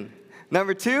vision.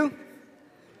 Number 2,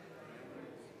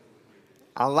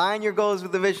 align your goals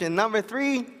with the vision. Number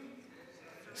 3,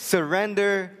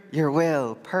 surrender your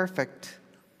will. Perfect.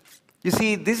 You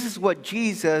see, this is what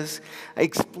Jesus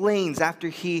explains after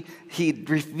he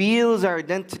reveals our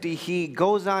identity. He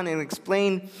goes on and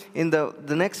explains in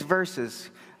the next verses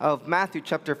of Matthew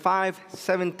chapter 5,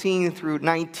 17 through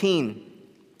 19.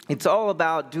 It's all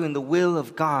about doing the will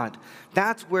of God.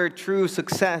 That's where true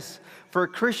success for a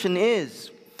Christian is.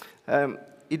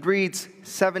 It reads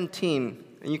 17,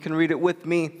 and you can read it with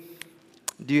me.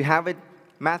 Do you have it?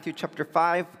 Matthew chapter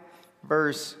 5,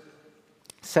 verse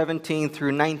 17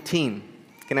 through 19.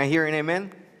 Can I hear an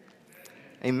amen?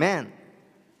 Amen.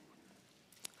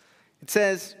 It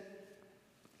says,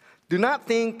 "Do not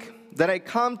think that I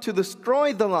come to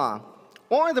destroy the law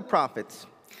or the prophets.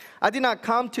 I did not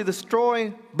come to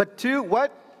destroy, but to"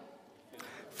 what?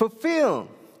 "Fulfill.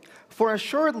 For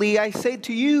assuredly I say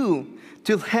to you,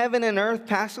 till heaven and earth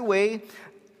pass away,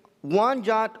 one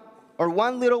jot or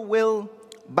one little will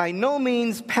by no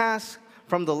means pass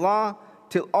from the law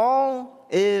till all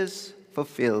is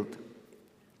fulfilled.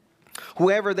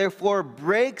 Whoever therefore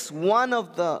breaks one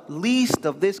of the least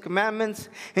of these commandments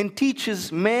and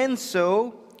teaches men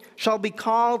so shall be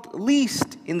called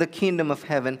least in the kingdom of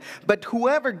heaven. But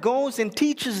whoever goes and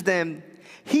teaches them,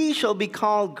 he shall be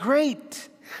called great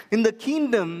in the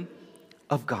kingdom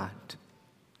of God."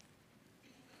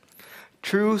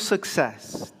 True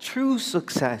success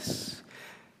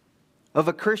of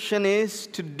a Christian is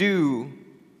to do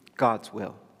God's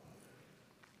will.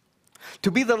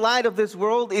 To be the light of this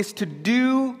world is to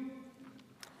do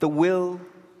the will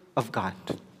of God.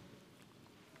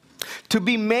 To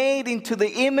be made into the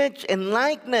image and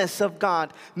likeness of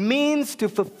God means to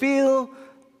fulfill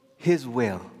His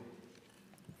will.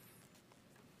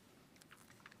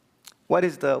 What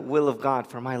is the will of God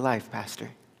for my life,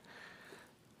 Pastor?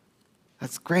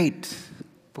 That's great,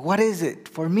 but what is it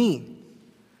for me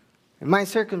in my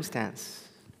circumstance?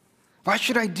 What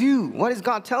should I do? What is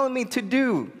God telling me to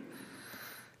do?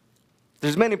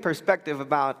 There's many perspectives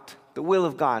about the will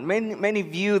of God. Many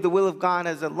view the will of God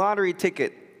as a lottery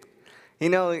ticket. You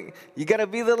know, you got to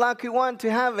be the lucky one to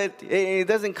have it. It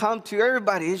doesn't come to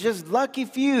everybody. It's just lucky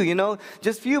few, you know.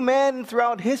 Just few men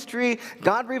throughout history,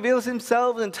 God reveals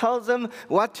Himself and tells them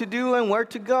what to do and where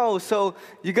to go. So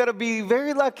you got to be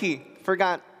very lucky for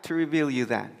God to reveal you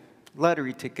that.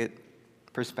 Lottery ticket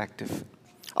perspective.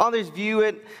 Others view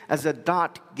it as a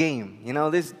dot game. You know,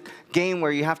 this game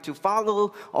where you have to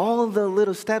follow all the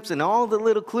little steps and all the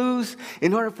little clues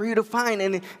in order for you to find.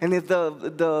 And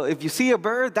if you see a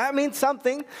bird, that means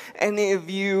something. And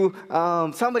if you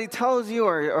somebody tells you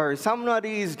or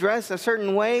somebody is dressed a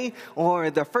certain way, or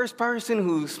the first person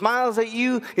who smiles at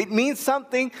you, it means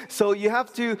something. So you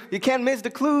can't miss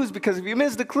the clues, because if you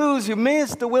miss the clues, you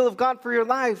miss the will of God for your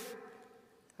life.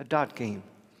 A dot game.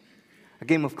 A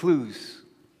game of clues.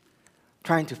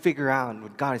 Trying to figure out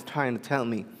what God is trying to tell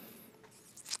me.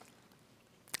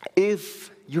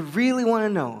 If you really want to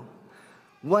know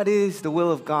what is the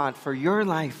will of God for your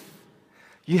life,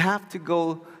 you have to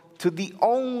go to the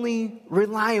only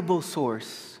reliable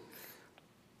source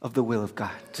of the will of God.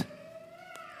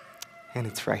 And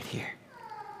it's right here.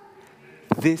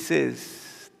 This is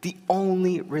the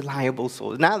only reliable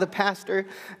source. Not the pastor,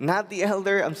 not the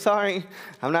elder. I'm sorry,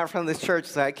 I'm not from this church,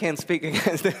 so I can't speak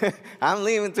against it. I'm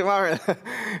leaving tomorrow.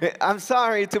 I'm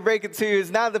sorry to break it to you.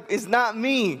 It's not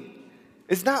me.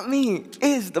 It's not me.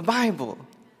 It's the Bible.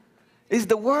 It's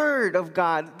the Word of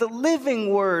God, the living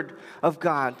Word of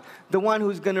God, the one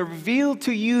who's going to reveal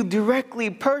to you directly,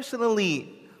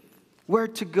 personally, where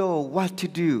to go, what to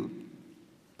do.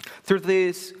 Through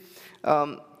this,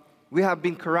 we have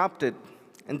been corrupted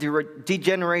and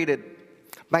degenerated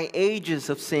by ages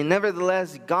of sin.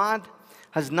 Nevertheless, God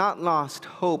has not lost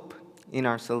hope in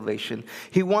our salvation.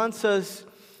 He wants us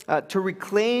to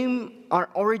reclaim our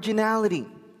originality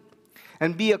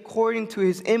and be according to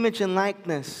His image and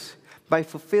likeness by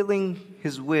fulfilling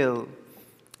His will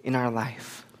in our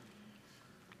life.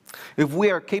 If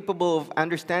we are capable of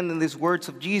understanding these words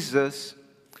of Jesus,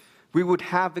 we would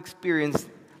have experienced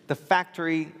the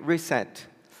factory reset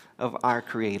of our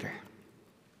Creator.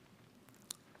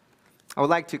 I would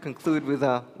like to conclude with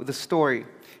a story.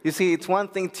 You see, it's one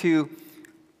thing to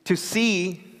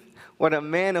see what a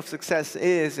man of success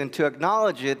is and to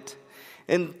acknowledge it,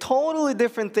 and totally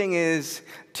different thing is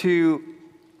to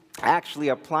actually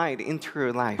apply it into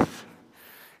your life.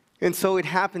 And so it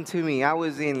happened to me. I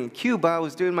was in Cuba. I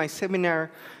was doing my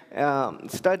seminar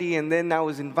study, and then I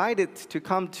was invited to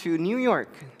come to New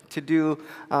York to do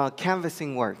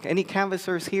canvassing work. Any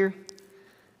canvassers here?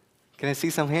 Can I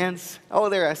see some hands? Oh,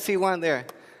 there, I see one there.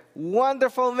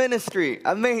 Wonderful ministry,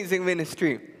 amazing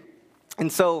ministry.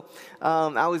 And so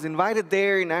I was invited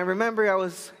there, and I remember I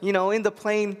was, in the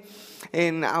plane,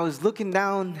 and I was looking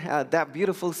down at that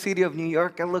beautiful city of New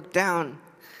York. I looked down,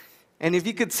 and if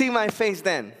you could see my face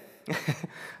then,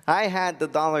 I had the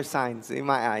dollar signs in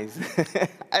my eyes.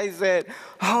 I said,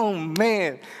 oh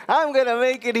man, I'm going to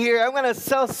make it here. I'm going to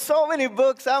sell so many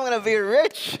books. I'm going to be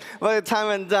rich by the time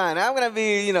I'm done. I'm going to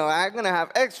be, I'm going to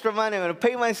have extra money. I'm going to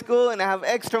pay my school and I have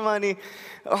extra money.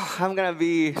 Oh, I'm going to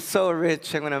be so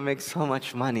rich. I'm going to make so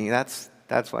much money. That's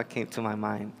what came to my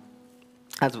mind.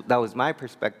 That was my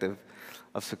perspective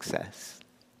of success.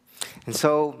 And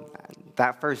so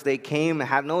that first day came, I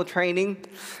had no training,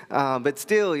 but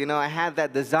still, I had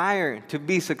that desire to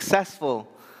be successful,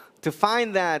 to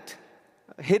find that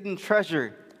hidden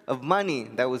treasure of money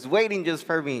that was waiting just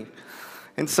for me.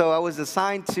 And so I was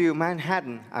assigned to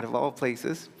Manhattan, out of all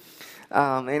places.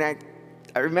 And I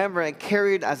remember I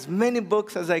carried as many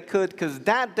books as I could, because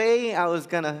that day I was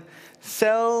going to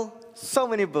sell so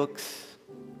many books.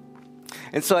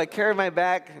 And so I carried my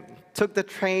bag, took the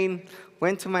train,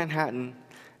 went to Manhattan,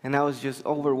 and I was just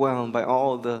overwhelmed by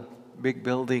all the big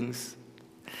buildings.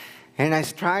 And I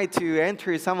tried to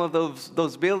enter some of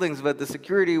those buildings, but the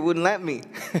security wouldn't let me.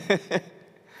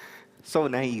 So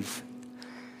naive.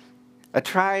 I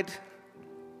tried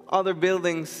other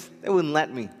buildings, they wouldn't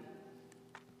let me.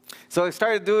 So I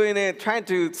started doing it, trying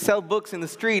to sell books in the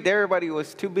street. Everybody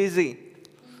was too busy.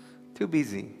 Too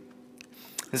busy.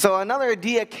 And so another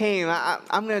idea came.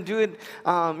 I'm going to do it,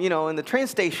 in the train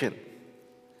station.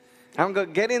 I'm going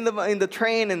to get in the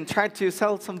train and try to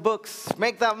sell some books,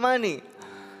 make that money.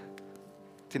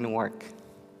 Didn't work.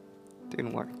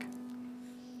 Didn't work.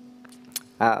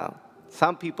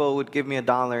 Some people would give me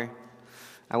 $1.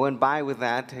 I went by with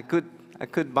that. I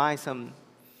could buy some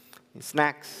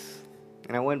snacks,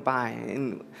 and I went by.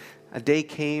 And a day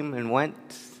came and went,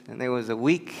 and there was a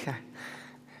week.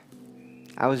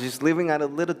 I was just living out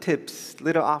of little tips,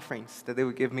 little offerings that they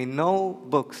would give me. No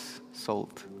books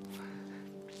sold.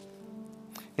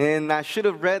 And I should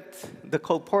have read The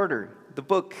Cole Porter, the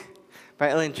book by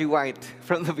Ellen G. White,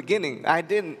 from the beginning. I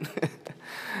didn't.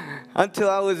 Until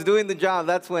I was doing the job,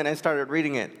 that's when I started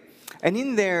reading it. And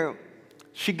in there,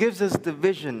 she gives us the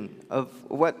vision of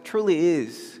what truly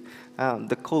is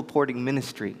the Cole Porting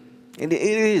ministry. And it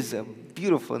is a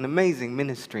beautiful and amazing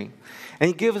ministry. And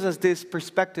he gives us this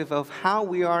perspective of how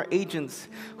we are agents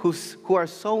who are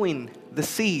sowing the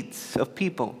seeds of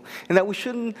people. And that we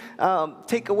shouldn't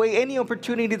take away any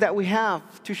opportunity that we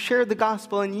have to share the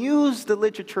gospel and use the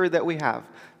literature that we have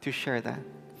to share that.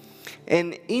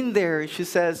 And in there, she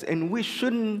says, and we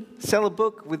shouldn't sell a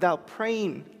book without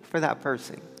praying for that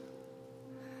person.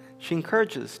 She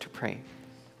encourages us to pray.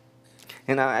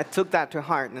 And I took that to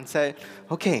heart and said,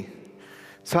 okay,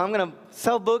 so I'm going to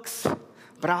sell books,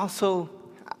 but also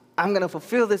I'm going to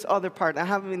fulfill this other part I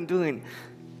haven't been doing.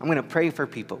 I'm going to pray for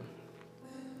people.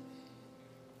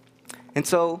 And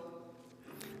so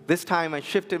this time I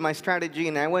shifted my strategy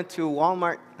and I went to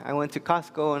Walmart, I went to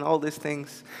Costco and all these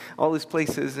things, all these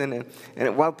places. And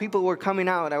while people were coming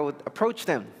out, I would approach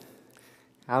them.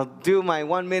 I'll do my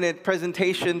 1-minute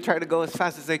presentation, try to go as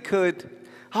fast as I could.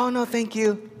 Oh, no, thank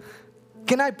you.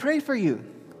 Can I pray for you?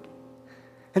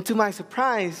 And to my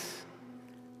surprise,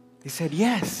 they said,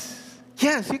 yes,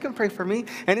 you can pray for me.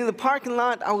 And in the parking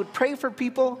lot, I would pray for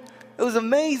people. It was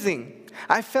amazing.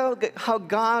 I felt how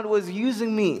God was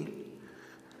using me.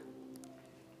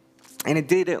 And it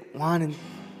did it once and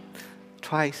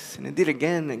twice, and it did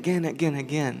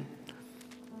again.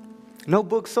 No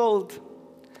book sold,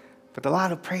 but a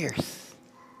lot of prayers.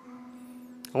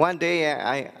 One day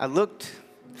I looked,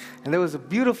 and there was a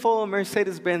beautiful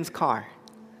Mercedes-Benz car.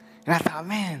 And I thought,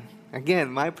 man,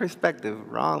 again, my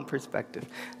perspective, wrong perspective.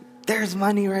 There's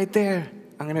money right there.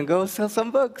 I'm going to go sell some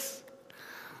books.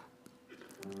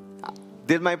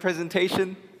 Did my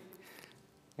presentation.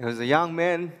 It was a young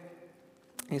man.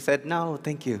 He said, no,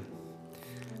 thank you.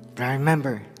 But I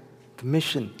remember the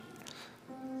mission.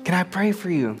 Can I pray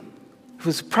for you? He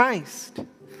was surprised. He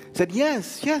said,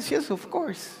 yes, of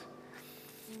course.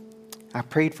 I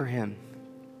prayed for him.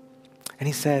 And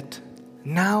he said,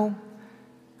 now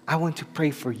I want to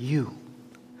pray for you.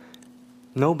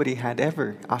 Nobody had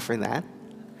ever offered that.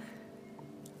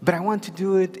 But I want to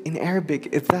do it in Arabic,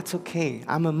 if that's okay.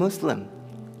 I'm a Muslim.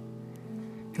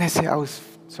 And I was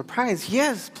surprised.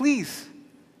 Yes, please.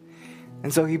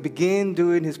 And so he began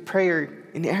doing his prayer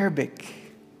in Arabic.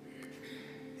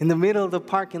 In the middle of the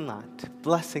parking lot,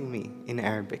 blessing me in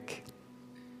Arabic.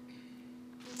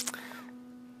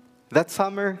 That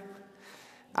summer,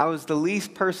 I was the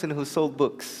least person who sold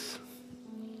books.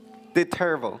 Did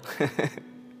terrible.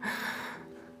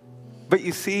 But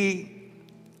you see,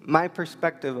 my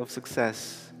perspective of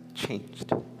success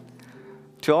changed.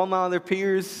 To all my other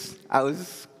peers, I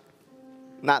was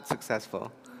not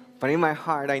successful. But in my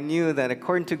heart, I knew that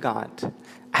according to God,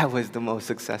 I was the most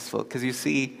successful. Because you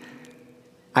see,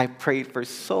 I prayed for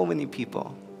so many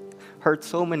people, heard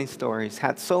so many stories,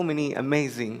 had so many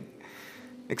amazing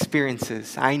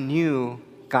experiences. I knew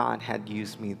God had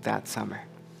used me that summer.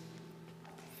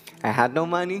 I had no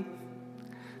money.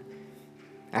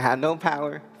 I had no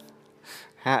power.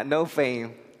 I had no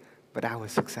fame, but I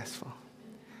was successful.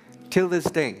 Till this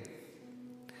day,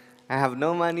 I have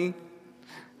no money.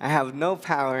 I have no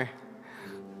power.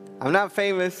 I'm not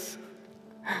famous,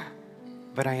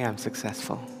 but I am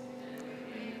successful.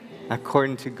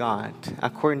 According to God,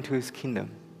 according to His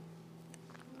kingdom.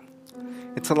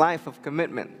 It's a life of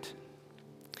commitment.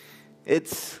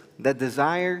 It's the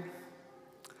desire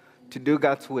to do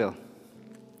God's will.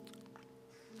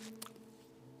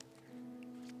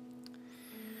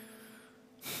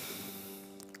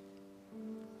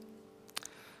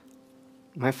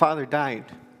 My father died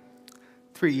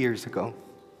 3 years ago.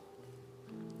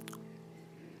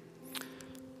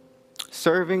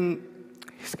 Serving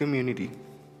his community.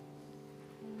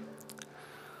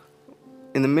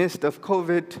 In the midst of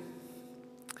COVID,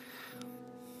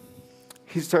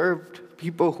 he served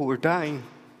people who were dying.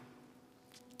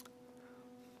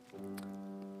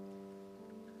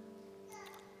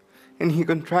 And he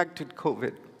contracted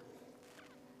COVID.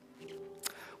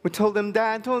 We told him,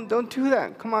 Dad, don't do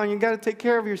that. Come on, you got to take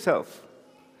care of yourself.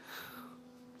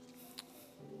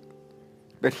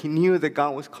 But he knew that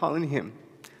God was calling him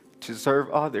to serve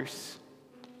others,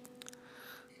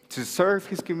 to serve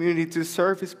his community, to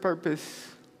serve his purpose,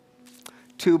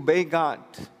 to obey God.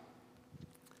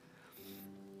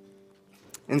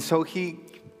 And so he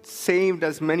saved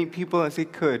as many people as he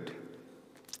could,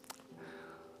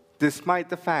 despite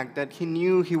the fact that he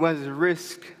knew he was at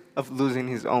risk of losing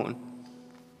his own.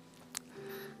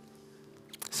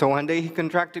 So one day he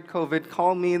contracted COVID,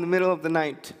 called me in the middle of the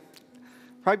night.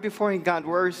 Right before he got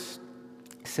worse,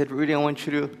 he said, Rudy, I want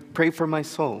you to pray for my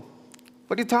soul.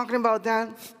 What are you talking about,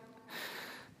 Dad?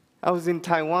 I was in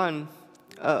Taiwan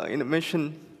in a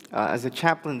mission as a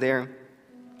chaplain there,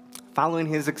 following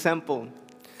his example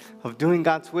of doing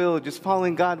God's will, just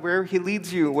following God wherever He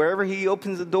leads you, wherever He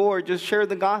opens the door, just share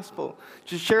the gospel,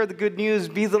 just share the good news,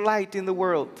 be the light in the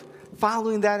world.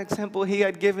 Following that example He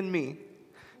had given me,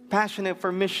 passionate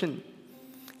for mission.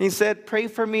 He said, pray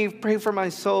for me, pray for my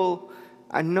soul.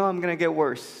 I know I'm going to get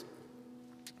worse.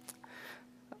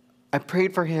 I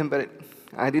prayed for him, but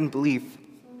I didn't believe.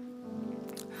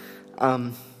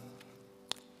 2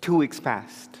 weeks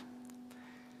passed.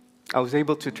 I was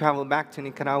able to travel back to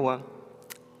Nicaragua,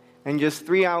 and just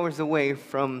 3 hours away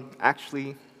from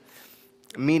actually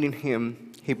meeting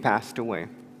him, he passed away.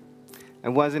 I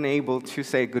wasn't able to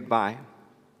say goodbye.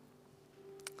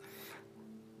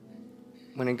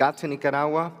 When I got to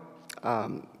Nicaragua,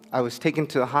 I was taken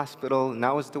to the hospital, and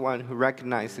I was the one who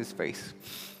recognized his face.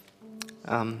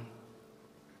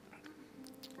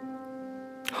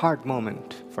 Hard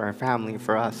moment for our family,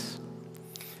 for us.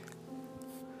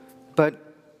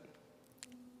 But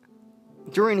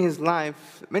during his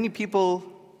life, many people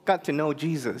got to know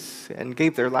Jesus and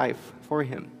gave their life for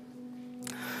him.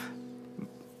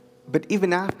 But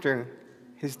even after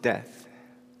his death,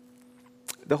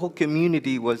 the whole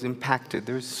community was impacted.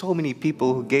 There's so many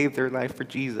people who gave their life for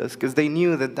Jesus because they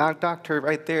knew that doctor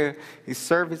right there, he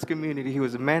served his community. He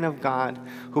was a man of God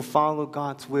who followed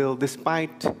God's will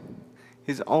despite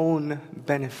his own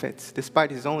benefits, despite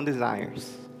his own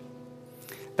desires.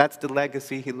 That's the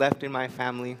legacy he left in my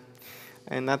family,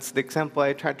 and that's the example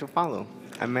I tried to follow,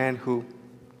 a man who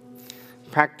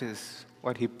practiced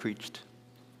what he preached.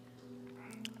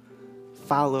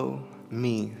 Follow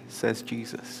me, says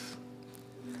Jesus.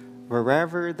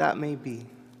 Wherever that may be,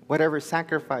 whatever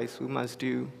sacrifice we must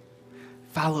do,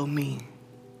 follow me.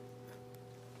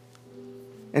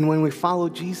 And when we follow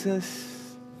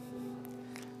Jesus,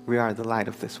 we are the light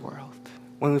of this world.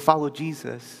 When we follow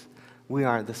Jesus, we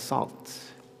are the salt.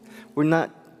 We're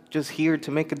not just here to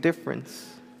make a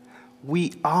difference.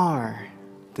 We are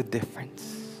the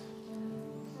difference.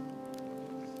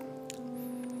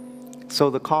 So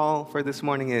the call for this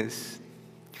morning is,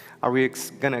 are we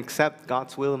going to accept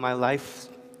God's will in my life,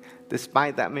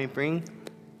 despite that may bring?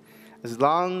 As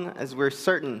long as we're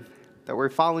certain that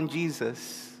we're following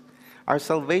Jesus, our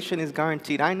salvation is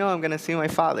guaranteed. I know I'm going to see my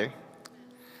Father.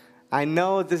 I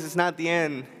know this is not the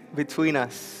end between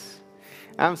us.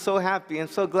 I'm so happy and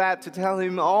so glad to tell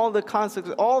him all the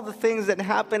consequences, all the things that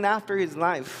happened after his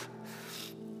life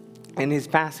and his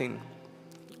passing.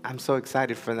 I'm so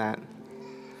excited for that.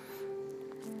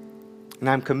 And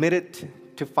I'm committed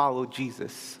to follow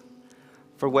Jesus.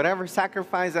 For whatever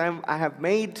sacrifice I have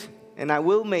made and I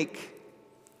will make,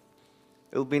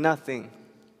 it will be nothing.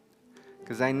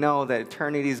 Because I know that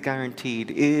eternity is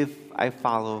guaranteed if I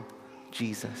follow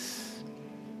Jesus.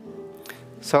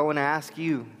 So I want to ask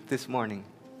you this morning,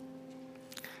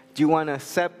 do you want to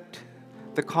accept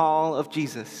the call of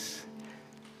Jesus?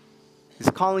 He's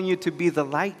calling you to be the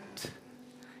light.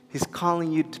 He's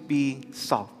calling you to be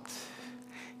salt.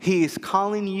 He is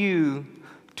calling you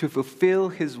to fulfill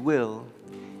His will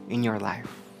in your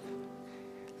life.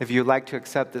 If you'd like to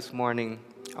accept this morning,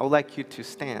 I would like you to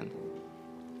stand.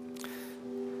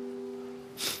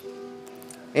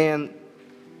 And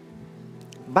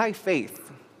by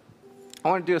faith, I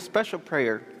want to do a special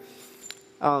prayer.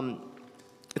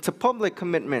 It's a public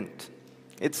commitment.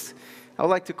 I would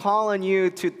like to call on you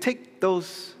to take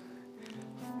those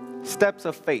steps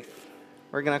of faith.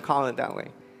 We're going to call it that way.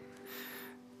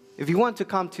 If you want to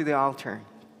come to the altar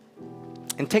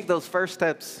and take those first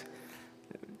steps,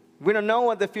 we don't know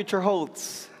what the future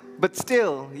holds, but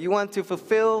still, you want to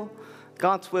fulfill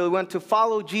God's will, you want to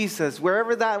follow Jesus,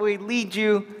 wherever that way leads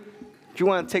you, you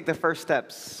want to take the first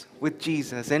steps with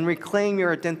Jesus and reclaim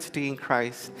your identity in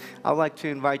Christ. I'd like to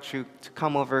invite you to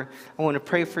come over. I want to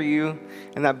pray for you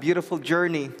and that beautiful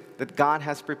journey that God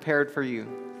has prepared for you.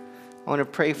 I want to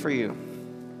pray for you.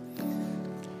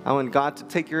 I want God to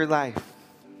take your life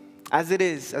as it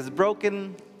is, as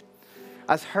broken,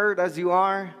 as hurt as you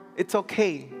are. It's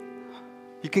okay.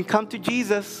 You can come to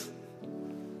Jesus.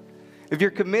 If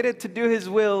you're committed to do His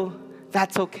will,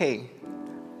 that's okay.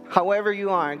 However you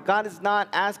are, God is not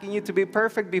asking you to be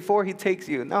perfect before He takes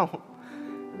you. No,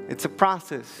 it's a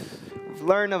process. We've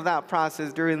learned of that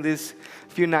process during these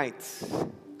few nights.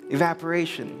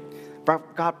 Evaporation.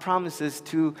 God promises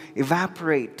to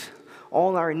evaporate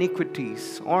all our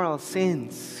iniquities, all our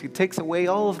sins. He takes away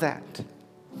all of that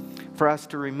for us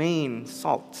to remain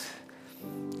salt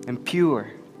and pure.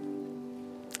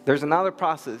 There's another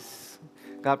process.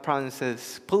 God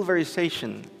promises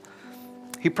pulverization.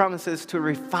 He promises to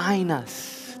refine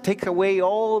us, take away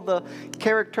all the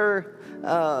character,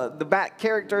 the bad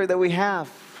character that we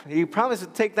have. He promises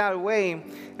to take that away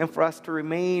and for us to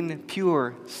remain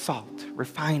pure salt,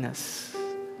 refine us.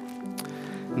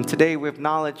 And today we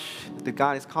acknowledge that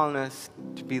God is calling us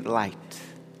to be the light,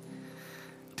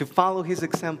 to follow His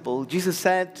example. Jesus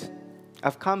said,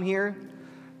 I've come here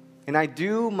and I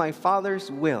do my Father's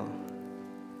will.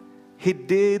 He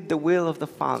did the will of the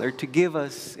Father to give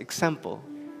us example,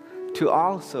 to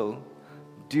also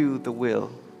do the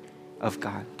will of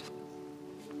God.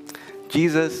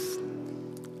 Jesus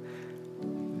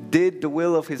did the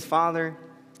will of His Father,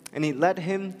 and He led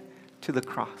Him to the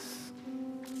cross.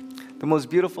 The most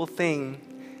beautiful thing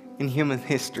in human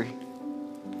history.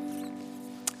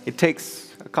 It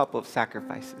takes a couple of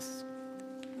sacrifices.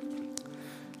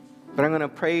 But I'm going to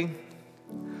pray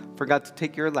for God to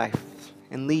take your life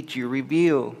and lead you,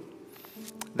 reveal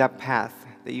that path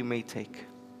that you may take.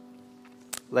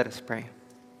 Let us pray.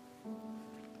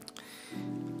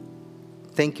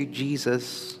 Thank you,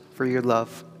 Jesus, for your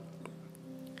love.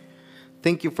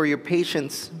 Thank you for your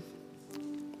patience.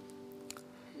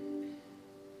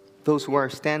 Those who are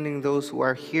standing, those who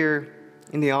are here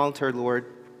in the altar, Lord,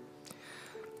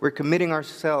 we're committing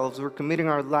ourselves, we're committing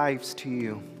our lives to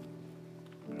you.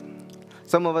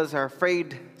 Some of us are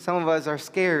afraid, some of us are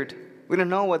scared. We don't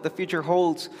know what the future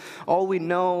holds. All we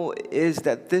know is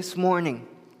that this morning,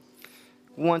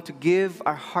 we want to give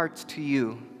our hearts to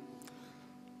you.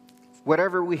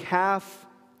 Whatever we have,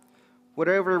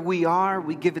 whatever we are,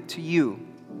 we give it to you.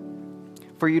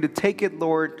 For you to take it,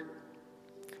 Lord,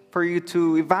 for you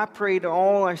to evaporate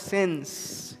all our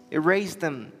sins, erase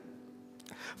them,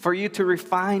 for you to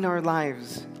refine our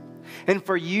lives, and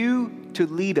for you to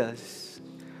lead us.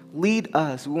 Lead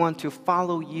us. We want to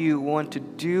follow you. We want to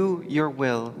do your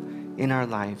will in our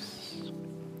lives.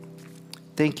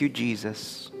 Thank you,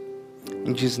 Jesus.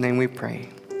 In Jesus' name we pray.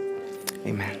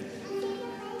 Amen.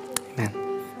 Amen.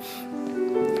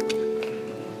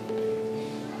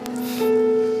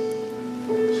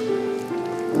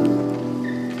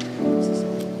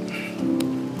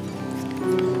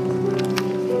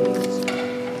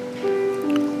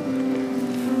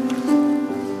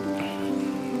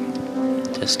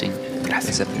 Testing.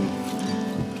 Gracias.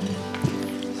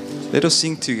 Let us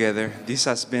sing together. This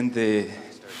has been the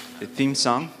theme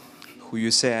song, Who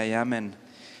You Say I Am, and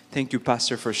thank you,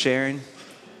 Pastor, for sharing.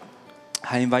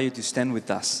 I invite you to stand with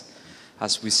us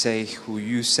as we say, Who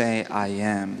You Say I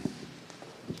Am.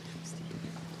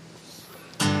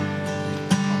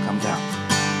 I'll come down.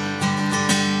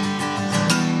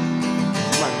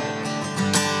 Come on.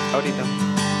 Ahorita.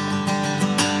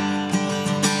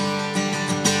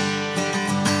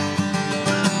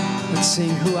 Let's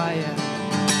sing Who I Am.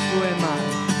 Who am I?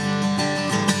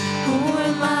 Who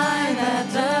am I that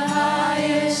the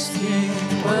highest King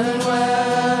would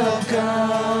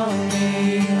welcome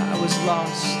me? I was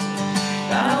lost.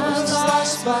 I was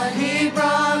lost, but He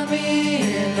brought me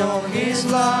in. Oh, His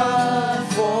love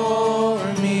for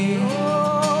me.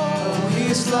 Oh,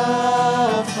 His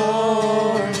love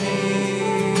for me.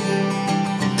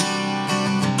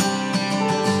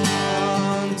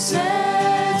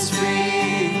 Sets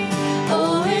free.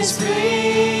 Oh, He's free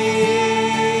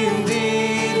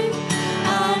indeed.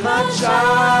 I'm a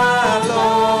child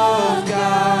of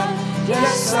God.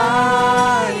 Yes,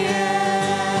 I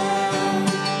am.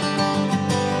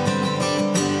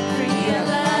 Free at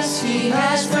last, He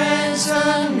has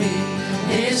ransomed me.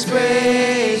 His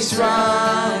grace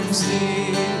runs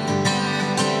deep.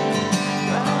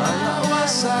 I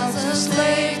was a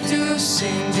slave to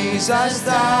sin. Jesus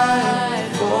died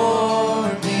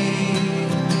for me.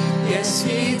 Yes,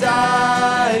 He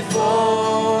died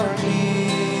for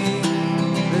me.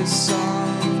 The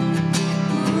song.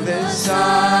 Who the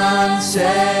Son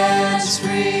sets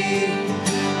free.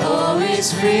 Oh,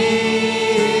 it's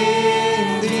free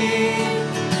indeed.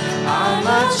 I'm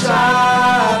a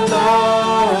child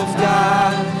of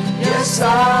God. Yes,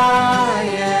 I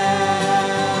am.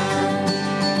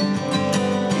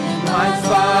 In my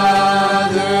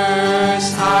Father's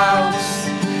house,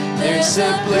 there's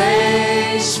a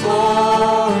place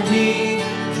for me.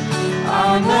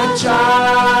 I'm a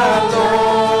child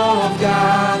of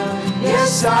God.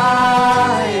 Yes, I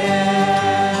am.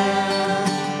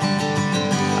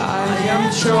 I am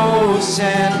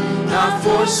chosen, not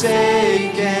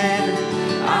forsaken.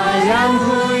 I am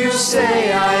who you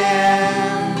say I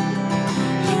am.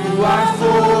 You are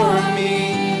for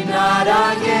me, not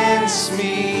against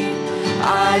me.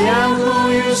 I am who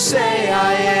you say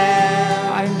I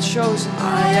am. I am chosen.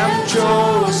 I am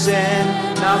chosen,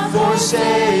 not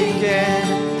forsaken.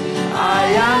 I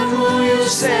am who you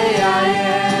say I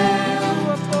am.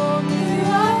 You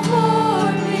are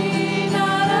for me,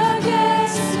 not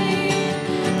against me.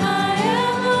 I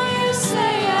am who you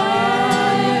say I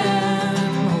am.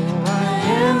 I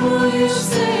am who you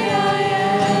say I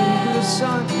am. The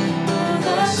Son.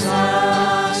 The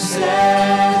Son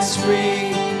sets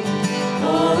free.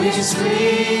 Oh, it's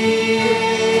free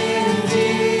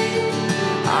indeed.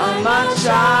 I'm a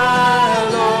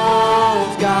child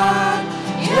of God.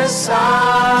 Yes, I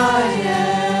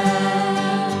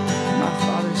am. My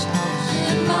Father's house.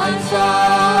 In my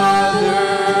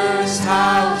Father's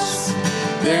house,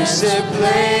 there's a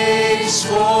place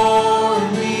for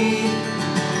me.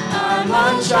 I'm a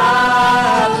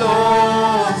child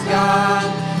of God.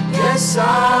 Yes, I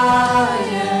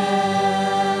am.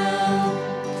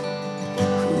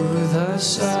 Who the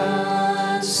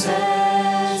Son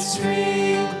sets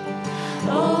free.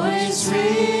 Oh, it's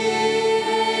free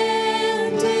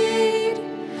indeed.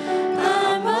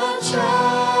 I'm a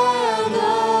child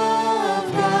of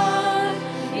God.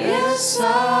 Yes, I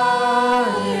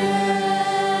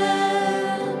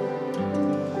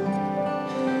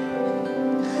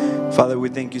am. Father, we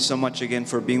thank you so much again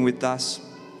for being with us.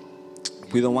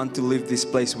 We don't want to leave this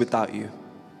place without you.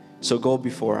 So go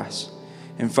before us.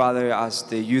 And Father, as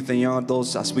the youth and young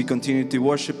adults, as we continue to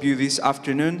worship you this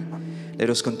afternoon, let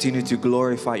us continue to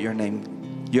glorify your name.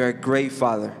 You're a great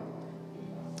Father.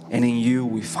 And in you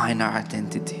we find our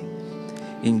identity.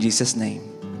 In Jesus' name,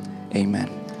 amen.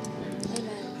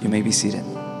 You may be seated.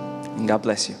 And God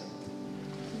bless you.